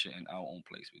do our shit in our own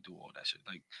place. We do all that shit.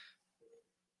 Like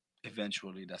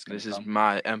eventually that's gonna This is come.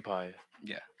 my empire.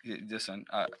 Yeah. Listen,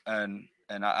 and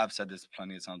I've said this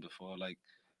plenty of times before. Like,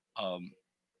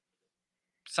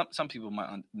 some people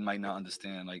might not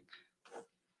understand like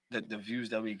the views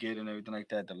that we get and everything like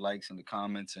that, the likes and the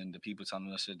comments and the people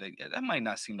telling us shit. That might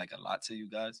not seem like a lot to you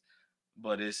guys,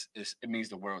 but it means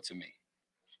the world to me.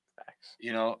 Facts.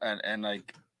 You know, and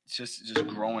like just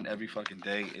growing every fucking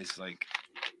day is like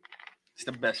it's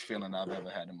the best feeling I've ever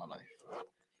had in my life.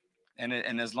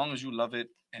 And as long as you love it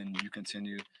and you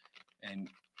continue and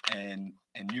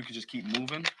you can just keep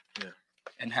moving, yeah,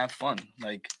 and have fun.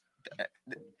 Like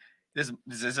this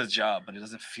is a job, but it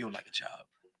doesn't feel like a job.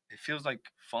 It feels like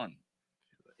fun.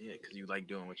 Yeah, because you like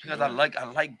doing what you Because I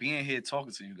like being here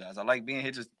talking to you guys. I like being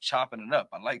here just chopping it up.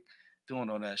 I like doing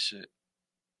all that shit.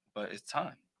 But it's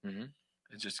time.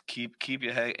 Mm-hmm. Just keep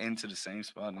your head into the same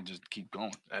spot and just keep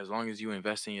going. As long as you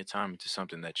invest in your time into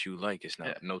something that you like, it's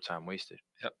not no time wasted.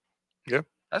 Yep. Yeah.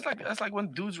 That's like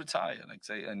when dudes retire. Like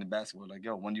say in the basketball, like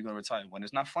yo, when you gonna retire? When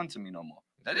it's not fun to me no more.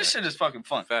 This shit is fucking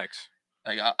fun. Facts.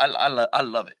 Like I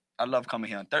love it. I love coming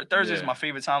here. Thursday is my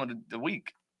favorite time of the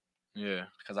week. Yeah.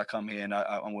 Because I come here and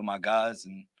I'm with my guys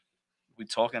and we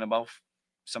talking about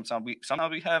sometimes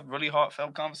we have really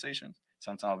heartfelt conversations.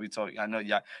 Sometimes we talk. I know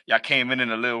y'all came in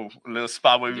a little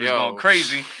spot where we was Yo. going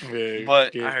crazy, Yeah,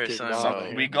 but I heard get something wild about,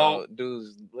 out we here. go- about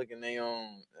dudes looking their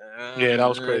own. Yeah, that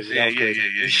was crazy. yeah. was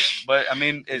crazy. But I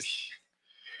mean, it's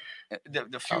the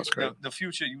was future. crazy. The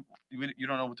future. You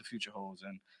don't know what the future holds,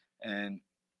 and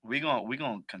we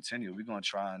gonna continue. We're gonna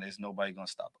try, and there's nobody gonna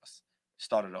stop us.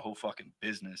 Started a whole fucking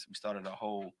business. We started a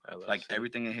whole like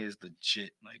everything in here is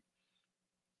legit. Like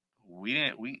we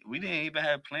didn't even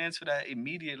have plans for that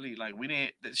immediately. Like we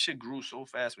didn't. That shit grew so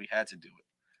fast. We had to do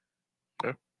it.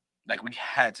 Yeah. Like we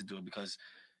had to do it because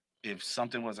if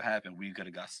something was to happen, we could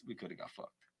have got fucked.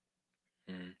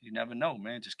 Mhm. You never know,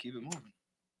 man. Just keep it moving.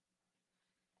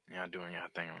 Y'all doing y'all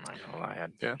thing. I'm not gonna lie.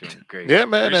 Yeah. Y'all doing great. Yeah,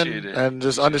 man, Appreciate it. and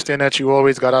just Appreciate understand that you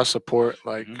always got our support.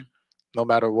 Like, Mhm. no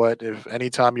matter what, if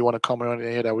anytime you want to come on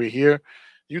here that we're here,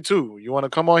 you too. You want to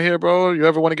come on here, bro? You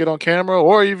ever want to get on camera,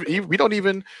 or even, we don't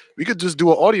even. We could just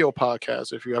do an audio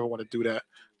podcast if you ever want to do that.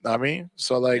 Know what I mean,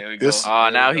 so like There we this. go. Oh,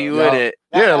 There now we he go. with Y'all- it.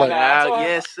 Yeah, like I told her-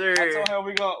 yes, I sir. told her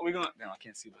we gonna. No, I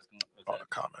can't see what's going. all the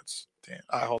comments. Damn,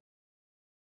 I hope.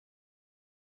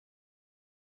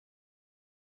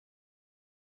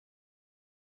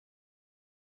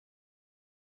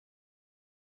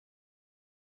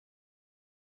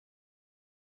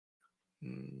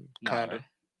 Kind of.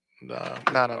 Nah.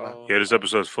 Yeah, this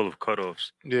episode's full of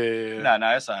cutoffs. Yeah.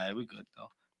 Nah, it's alright. We good though.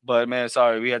 But man,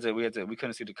 sorry, we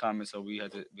couldn't see the comments, so we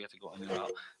had to go in and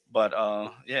out. But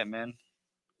yeah, man,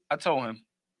 I told him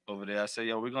over there. I said,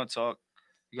 yo, we're gonna talk.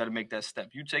 You got to make that step.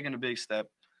 You taking a big step.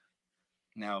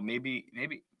 Now, maybe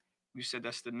you said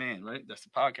that's the man, right? That's the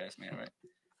podcast man, right?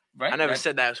 Right. I never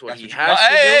said that's what that's he what you- has No,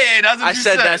 to do. hey, that's what I you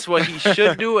said that's what he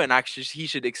should do, and he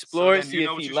should So explore it, then see you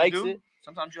know if what he you should likes do? it.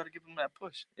 Sometimes you got to give him that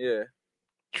push. Yeah.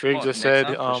 Trig Come on, just next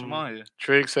said. time, push him on here.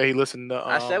 Trig said he listened to.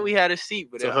 I said we had a seat,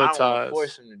 but to I Hood don't want to Ties.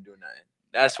 force him to do nothing.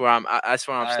 That's where I'm I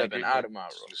stepping agree, out but of my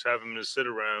role. Just have him to sit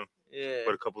around, Yeah.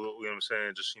 put a couple of, you know what I'm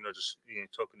saying, just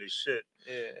talking this shit,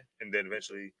 Yeah. and then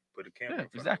eventually put a camera. Yeah, in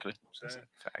front of exactly. him, you know what I'm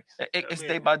saying? Facts. It's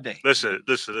day by day.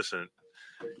 Listen.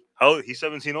 How old? He's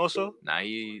 17 also? Nah,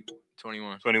 he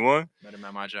 21. 21? Met him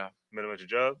at my job. Met him at your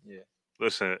job? Yeah.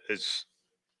 Listen, it's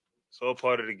all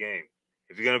part of the game.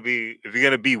 If you're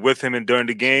gonna be with him and during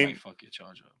the She game, might fuck your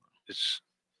charger up. it's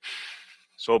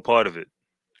all part of it.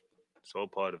 It's all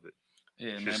part of it.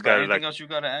 Yeah, man. Just But gotta, anything like- else you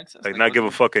gotta access? Like not give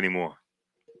a fuck anymore.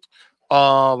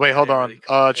 Wait, hold They on. really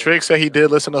come Trig said he did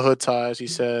listen to Hood Ties. He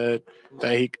said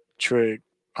that Trig,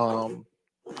 one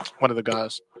of the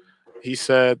guys, he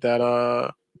said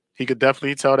that he could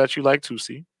definitely tell that you like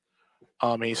Tusi.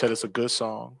 And he said it's a good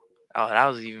song. Oh, that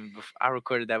was even I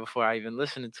recorded that before I even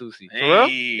listened to Tusi. real?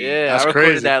 Yeah, That's I recorded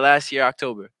crazy. that last year,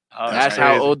 October. Oh, That's nice. how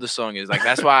crazy. old the song is. Like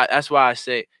that's why I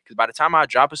say, because by the time I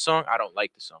drop a song, I don't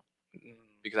like the song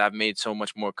because I've made so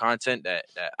much more content that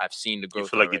I've seen the You growth.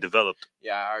 feel like you already. developed.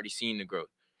 Yeah, I already seen the growth.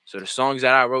 So the songs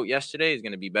that I wrote yesterday is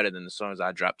gonna be better than the songs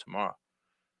I drop tomorrow.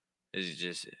 It's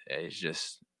just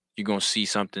you're gonna see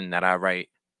something that I write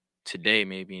today,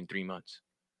 maybe in 3 months.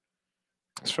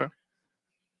 That's fair.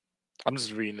 I'm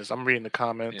just reading this. I'm reading the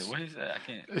comments. Yeah, what is that? I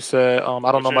can't. It said, I don't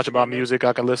What's know your much about Instagram, man? music.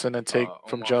 I can listen and take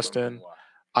from Omar Justin. ONY.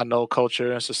 I know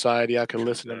culture and society. I can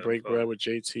listen and Yeah, break fuck. bread with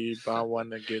JT. Buy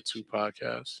one and get 2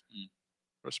 podcasts.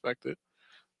 Respect it.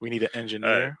 We need an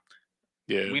engineer.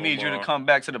 Yeah. We need you to Omar. come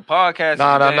back to the podcast.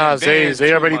 Nah. Zay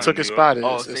already money, took his yo. spot.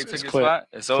 Oh, It's, they it's, took it's his clip. spot.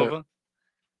 It's Clip. over.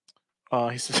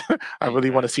 He said, I really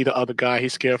want to see the other guy.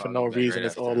 He's scared for no Follow back reason. right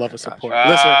It's all after. love and Gotcha. support.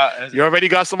 Listen, Listen, you already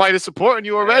got somebody to supporting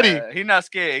you already. He's not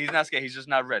scared. He's not scared. He's just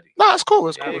not ready. Nah, it's cool.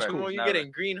 It's Yeah, cool. Hey, It's right. come cool. on, you Nah,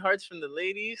 getting green hearts from the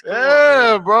ladies? Come on,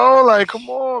 Yeah, man. bro. Like, come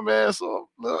on, man. So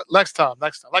next time.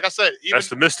 Like I said, even That's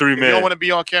the mystery if you don't man. want to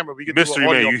be on camera, we can do Mystery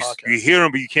an man. audio You podcast. hear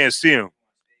him, but you can't see him.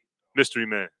 Mystery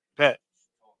man. Bet.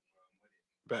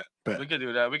 We could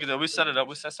do that. We set it up.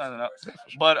 We set something up.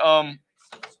 But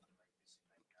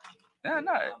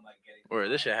nah. Or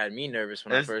this shit had me nervous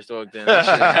when I It's- first walked in. It's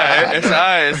all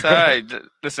right. It's all right.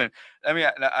 Listen, I mean,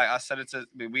 I said it to.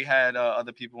 We had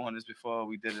other people on this before.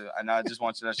 We did it, and I just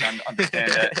want you to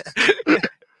understand that.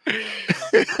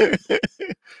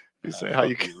 You say how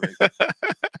you Fuck can. Rick.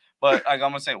 But like I'm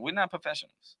gonna say, we're not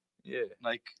professionals. Yeah.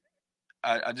 Like,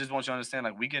 I just want you to understand.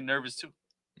 Like, we get nervous too.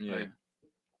 Yeah. Like,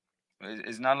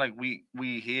 it's not like we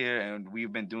here and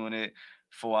we've been doing it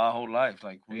for our whole life.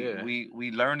 Like Yeah. we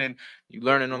learning. You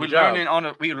learning on We the job. learning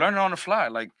on the fly.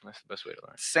 Like That's the best way to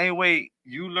learn. same way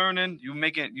you learning, you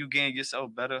getting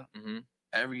yourself better. Mm-hmm.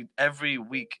 Every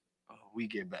week we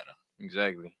get better.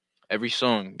 Exactly. Every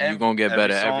song you're Every- gonna get every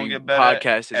better. song Every get better.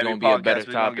 podcast is Every gonna be a podcast better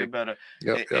we're gonna topic. get better.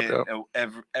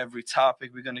 Yep. Every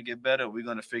topic we're gonna get better. We're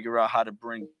gonna figure out how to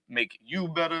make you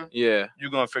better. Yeah,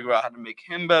 You're gonna figure out how to make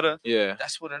him better. yeah.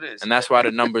 That's what it is. And that's why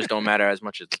the numbers don't matter as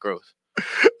much as the growth.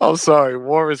 I'm sorry,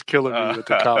 War is killing me with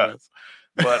the comments.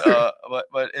 but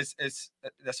it's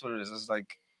that's what it is. It's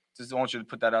like just want you to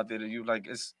put that out there to you. Like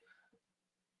it's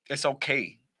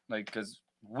okay. Like because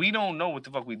we don't know what the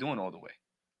fuck we doing all the way.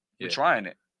 We're Yeah. trying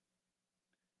it,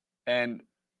 and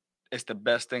it's the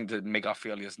best thing to make our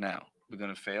failures now. We're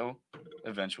gonna fail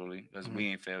eventually because we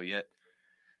ain't failed yet,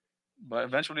 but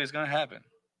eventually it's gonna happen,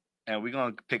 and we're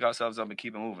gonna pick ourselves up and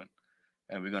keep it moving,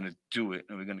 and we're gonna do it,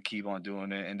 and we're gonna keep on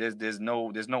doing it, and there's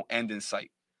no end in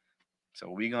sight. So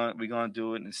we're gonna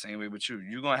do it in the same way with you.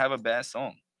 You're gonna have a bad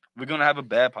song. We're gonna have a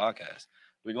bad podcast.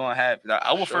 We're gonna have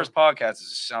our first podcast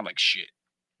is sound like shit.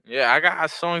 Yeah, I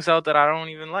got songs out that I don't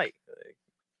even like.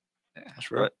 Yeah, That's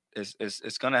right. but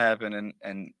it's gonna happen,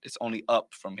 and it's only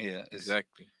up from here.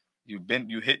 Exactly. You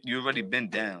already been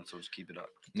down, so just keep it up.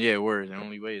 Yeah, word. The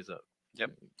only way is up.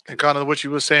 Yep. And kind of what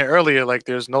you were saying earlier, like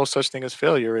there's no such thing as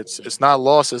failure. It's not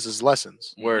losses, it's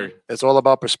lessons. Word. It's all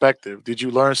about perspective. Did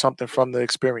you learn something from the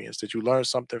experience? Did you learn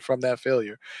something from that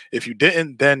failure? If you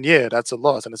didn't, then yeah, that's a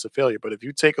loss and it's a failure. But if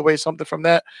you take away something from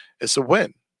that, it's a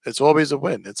win. It's always a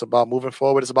win. It's about moving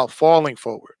forward. It's about falling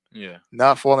forward, Yeah.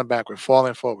 not falling backward,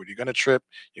 falling forward. You're going to trip.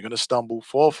 You're going to stumble.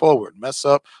 Fall forward. Mess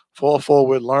up. Fall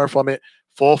forward. Learn from it.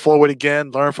 Fall forward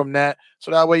again. Learn from that. So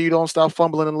that way you don't stop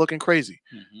fumbling and looking crazy.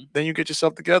 Then you get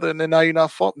yourself together, and then now you're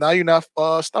not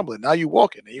stumbling. Now you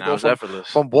walking. And you Now go it's effortless.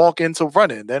 from walking to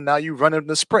running. Then now you running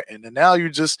to sprinting, and now you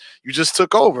just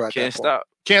took over. At Can't that point. stop.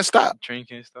 Can't stop. Train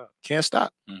can't stop. Can't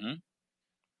stop.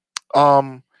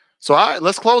 Mm-hmm. So all right,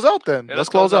 let's close out then. Yeah, let's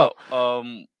close out.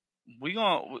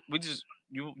 We just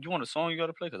you want a song you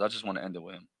gotta play? Because I just want to end it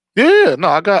with him. Yeah, no,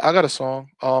 I got a song.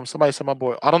 Somebody said my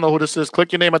boy. I don't know who this is.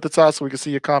 Click your name at the top so we can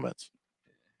see your comments.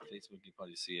 Facebook, you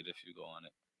probably see it if you go on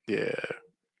it. Yeah.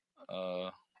 All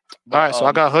All right, so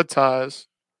I got Hood Ties.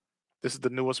 This is the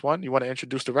newest one. You want to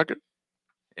introduce the record?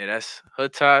 Yeah, that's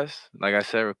Hood Ties. Like I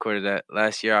said, recorded that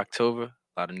last year, October.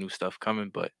 A lot of new stuff coming,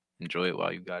 but enjoy it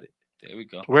while you got it. There we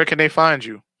go. Where can they find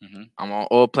you? I'm on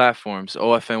all platforms.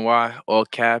 OFNY, all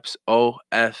caps,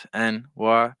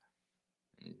 OFNY.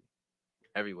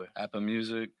 Everywhere. Apple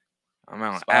Music. I'm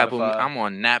on Spotify. Apple. I'm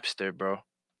on Napster, bro.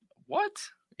 What?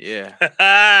 Yeah.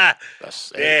 That's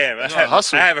Damn, that's I a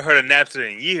hustle. haven't heard of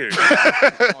Napster in years.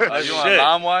 Are you on Shit.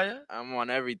 LimeWire? I'm on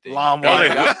everything. LimeWire.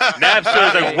 Napster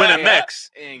is like Winamax.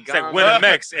 And It's like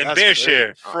Winamax and That's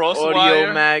BearShare. Audio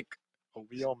FrostWire? Mac.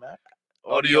 OVO Mac.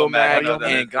 Audio Mac. I know that.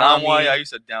 And LimeWire, I Gami.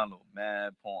 used to download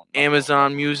mad porn.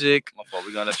 Amazon Music. My fault.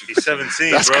 We gonna let you. He's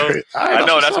 17, That's bro. great. All right, I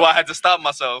know. what's That's up. why I had to stop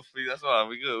myself. That's why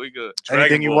we good. We good.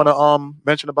 Anything you want to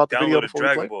mention about the video Downloaded before we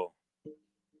play? Dragon Ball.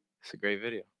 It's a great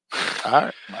video. All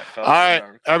right. My All right,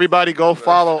 everybody go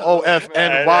follow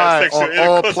OFNY on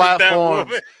all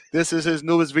platforms. This is his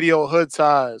newest video, Hood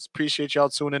Ties. Appreciate y'all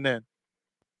tuning in.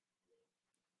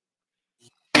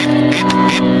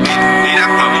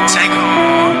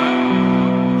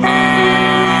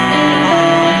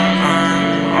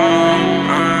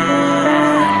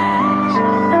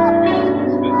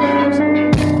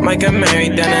 Might get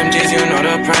married, then MJs, you know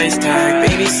the price tag.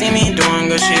 Baby, see me doing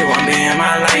good shit, won't be in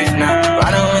my life now.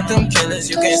 Riding with them killers,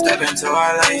 you can't step into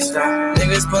our lifestyle.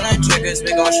 Niggas pulling triggers,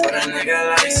 we gon' show the nigga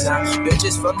lights out.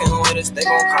 Bitches fucking with us, they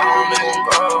gon' come, they gon'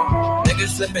 go.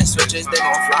 Niggas flipping switches, they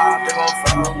gon' fly, they gon'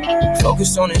 fall.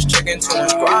 Focus on this chicken to the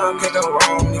squad, can't go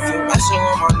wrong. If you messing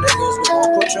with my niggas, we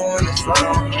gon' put you in the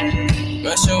flow.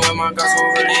 Messing with my guys who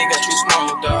really got you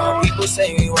smoked up. People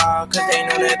say we wild cause they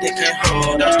know that they can't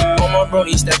hold us. All my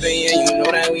brody stepping in, you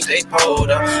know that we stay pulled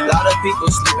up. Lot of people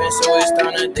sleeping, so it's time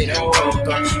that they done woke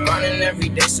up. Running every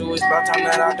day, so it's about time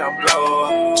that I done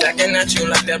blow up. Checking at you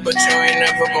like that, but you ain't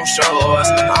never gon' show us.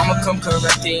 I'ma come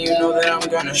correct and you know that I'm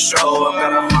gonna show up.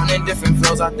 Got 100 different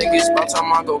flows, I think it's about time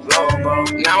I go blow, bro.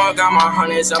 Now I got my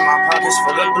hundreds up, my pockets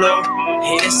full of blue.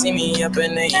 Haters see me up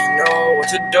and they ain't know what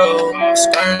to do.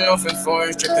 Skirting off in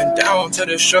foreigns, dripping down to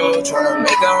the show. Tryna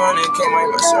make 100K, might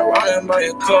mess around and buy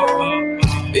a car.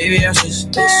 Baby, I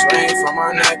just this ring for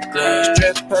my necklace.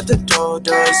 Drip at the door,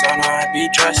 doors on, I be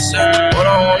dressing. What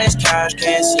I want is cash,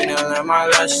 can't see to learn my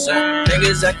lesson.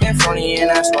 Niggas acting funny and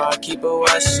that's why I keep a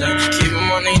Western. Keep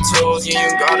them on their toes,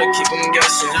 yeah, you gotta keep them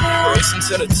guessing. Racing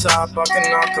to the top, I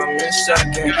cannot come in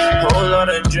second. Whole lot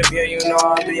of drip, yeah, you know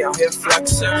I be out here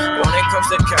flexing. When it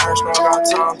comes to cash, no got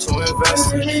time to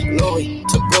invest in. Louis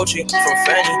to Gucci, from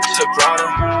Fanny to Prada.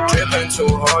 Dripping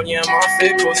too hard, yeah, my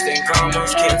fit posting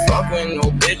comments. Can't fuck with no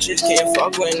bitches, can't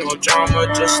fuck with no drama.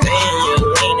 Just stay in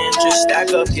your lane and just stack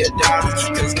up your dollars.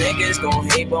 Cause niggas gon'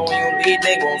 hate, but when you lead,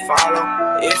 they gon' follow.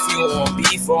 If you want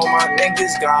beef, all my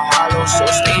niggas got hollow. So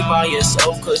stay by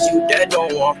yourself, cause you dead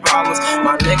don't want problems.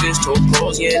 My niggas too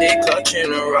close, yeah, they clutching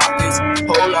the rockets.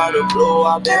 Whole lot of blue,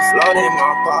 I've been flooding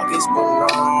my pockets. But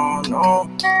no,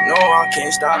 I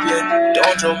can't stop you.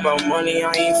 Don't joke about money,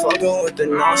 I ain't fucking with the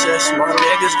nonsense. My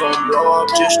niggas gon' blow up,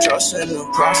 just trust in the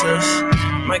process.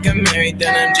 Might get married,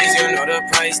 then I'm G's, you know the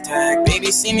price tag.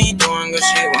 Baby, see me doing good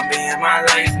shit, won't be in my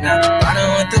life now.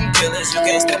 Riding with them killers, you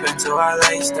can't step into our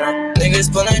lifestyle.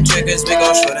 Niggas pulling triggers, we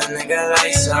gon' show the nigga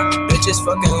lights out. Bitches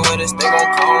fucking with us, they gon'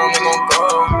 come, they gon'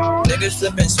 go. Niggas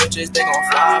flipping switches, they gon'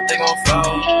 flop, they gon'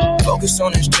 flow. Focus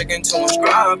on this chicken, too much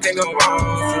grab, can't go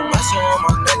wrong. If you messing with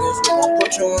my niggas, we gon'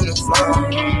 put you in the flow.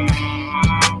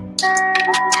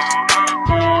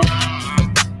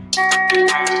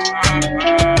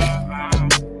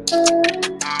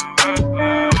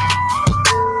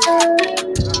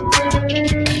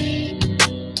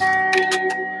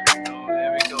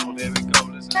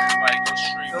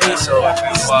 So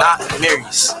it's not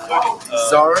Mary's.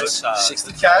 Zara's,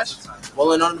 60 cash,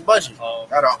 rolling on the budget.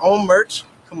 Got our own merch.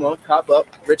 Come on, pop up.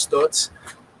 Rich Thoughts.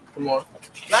 Come on.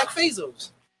 Black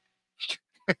Phazos.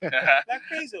 Black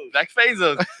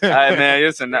Phazos. All right, man.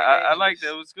 Listen, I liked it.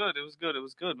 It was good. It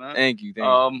was good, man. Thank you.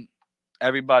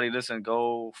 Everybody, listen,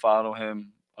 go follow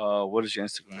him. What is your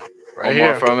Instagram? Right Omar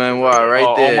here. from NY,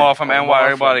 right there. Omar from NY,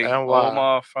 everybody. NY.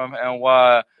 Omar from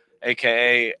NY,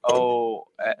 aka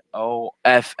OFNY.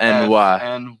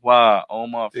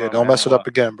 Omar from Yeah, don't mess it up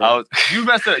again, bro. You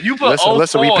messed it up. You put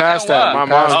Listen, we passed that. My We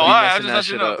mom's passed be that. messing that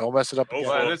shit up. Don't mess it up again. Oh,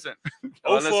 Well, listen.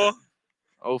 OFNY.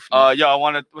 OFNY. Yo, I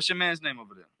want to. What's your man's name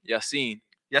over there? Yassine.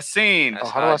 Yassine. Oh,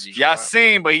 how do I Haji.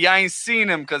 Yassine, but I ain't seen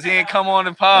him because he ain't come on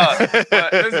the pod.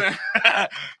 But listen,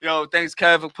 yo, thanks,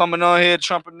 Kev, for coming on here.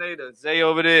 Trumpinator, Zay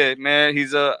over there, man. He's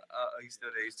still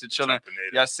there. He's still chilling.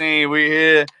 Yassine, we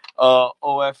here.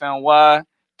 OFNY.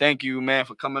 Thank you, man,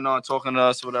 for coming on, talking to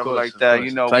us, whatever like that.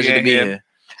 You know, Pleasure we to be here.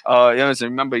 Listen,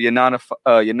 remember, your 9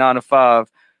 to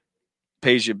 5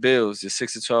 pays your bills. Your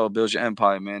 6 to 12 builds your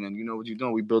empire, man. And you know what you're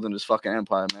doing? We building this fucking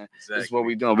empire, man. Exactly. This is what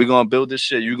we doing. We're gonna build this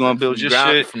shit. You're gonna build your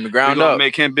shit from the ground we gonna up.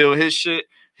 make him build his shit.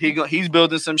 He's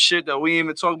building some shit that we ain't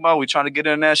even talking about. We trying to get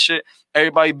in that shit.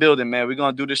 Everybody building, man. We're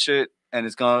gonna do this shit, and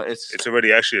it's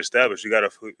already actually established. We got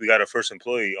a first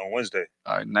employee on Wednesday.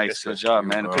 all right. Nice, Yes, good sir. job,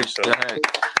 man. Bro.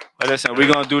 But listen,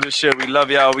 we're gonna do this shit. We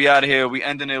love y'all. We out of here. We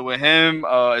ending it with him.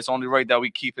 It's only right that we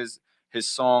keep his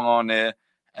song on there.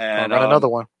 And Got another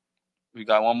one. we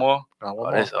got one more. Got Oh,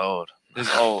 one more. that's old.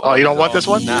 This old. Oh, you don't want this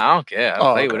one? Nah, I don't care.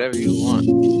 I'll play okay. whatever you want.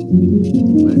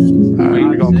 All right,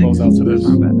 we're gonna close out to this.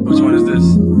 Which one is this?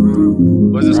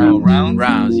 What's this called? Rounds?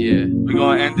 Rounds, yeah. We're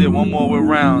gonna end it one more with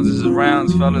rounds. This is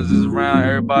rounds, fellas. This is round.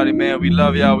 Everybody, man. We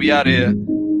love y'all. We out of here.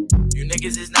 You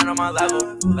niggas is not on my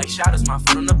level. Like shot is my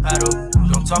foot on the pedal.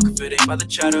 Don't talk if it ain't by the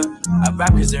cheddar. I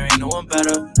rap cause there ain't no one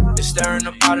better. It's stirring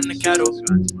the pot in the kettle.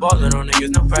 Ballin' on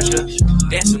niggas, no pressure.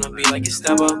 Dance on the beat like it's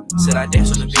step up. Said I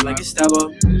dance on the beat like it's step up.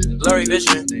 Blurry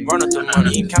vision, run up the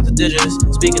money and count the digits.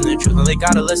 Speaking the truth, and they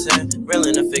gotta listen. Real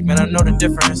and the fake, man, I know the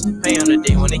difference. Pay on the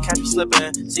day when they catch me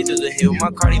slipping. See through the hill with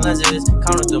my Cardi lenses.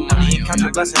 Count up the money and count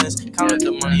your blessings. Count up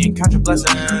the money and count your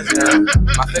blessings. Yeah.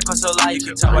 My fit costs a lot, you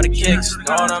can tell by the kicks.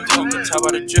 Know what I'm doing, can tell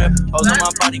by the drip. Hoes on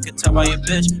my body, can tell by your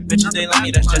bitch. Bitches, they like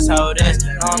me, that's just how it is.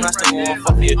 No, I'm not still going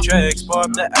fuck for your tricks. Pour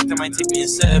up the act, that might take me a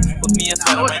sip. Book me a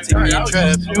flight, that might take me a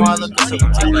trip. Know I look good, so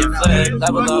come take me a flick.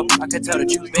 Level up, I could tell that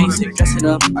you basic. Dress it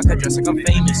up, I could dress like I'm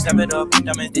famous. Step it up,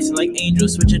 diamonds dancing like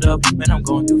angels. Switch it up, man, I'm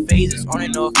going through phases. On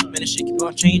and off, man, this shit keep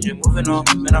on changing. Moving on,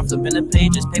 man, I'm flipping the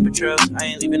pages. Paper trails, I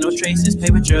ain't leaving no traces.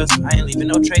 Paper trails, I ain't leaving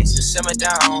no traces. Simmer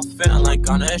down, feeling like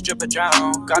gonna strip or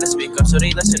drown. Gotta speak up so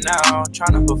they listen now.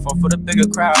 Tryna perform for the bigger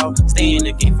crowd. Stay in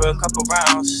the game for a couple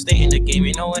rounds. Stay in the game,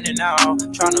 ain't no in and out.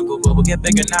 Tryna go global, get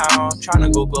bigger now.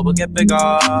 Tryna go global, get bigger.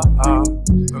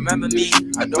 Remember me,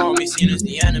 I don't want me seen as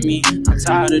the enemy. I'm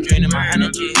tired of draining my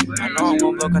energy. I know I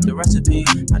won't block out the recipe.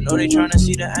 I know they tryna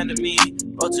see the end of me.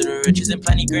 Road to the riches and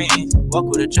plenty green. Walk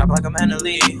with a chop like I'm Anna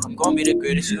Lee. I'm gonna be the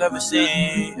greatest you've ever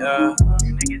seen. Yeah.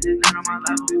 Niggas is not on my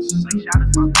level. Like shot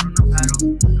is my foot on the pedal.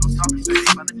 Don't talk to me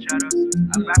about the cheddar.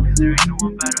 I rap cause there ain't no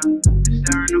one better. It's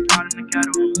stirring the pot in the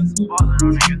kettle. Ballin'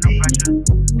 on niggas, no pressure.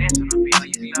 Dance on the beat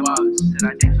like it's step up. Said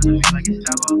I dance on the beat like it's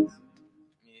step up.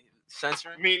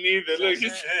 Censoring? Me neither. Look,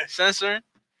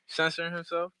 Censoring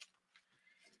himself?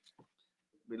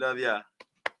 we love y'all.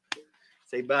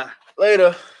 Say bye.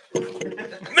 Later.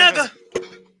 Mega.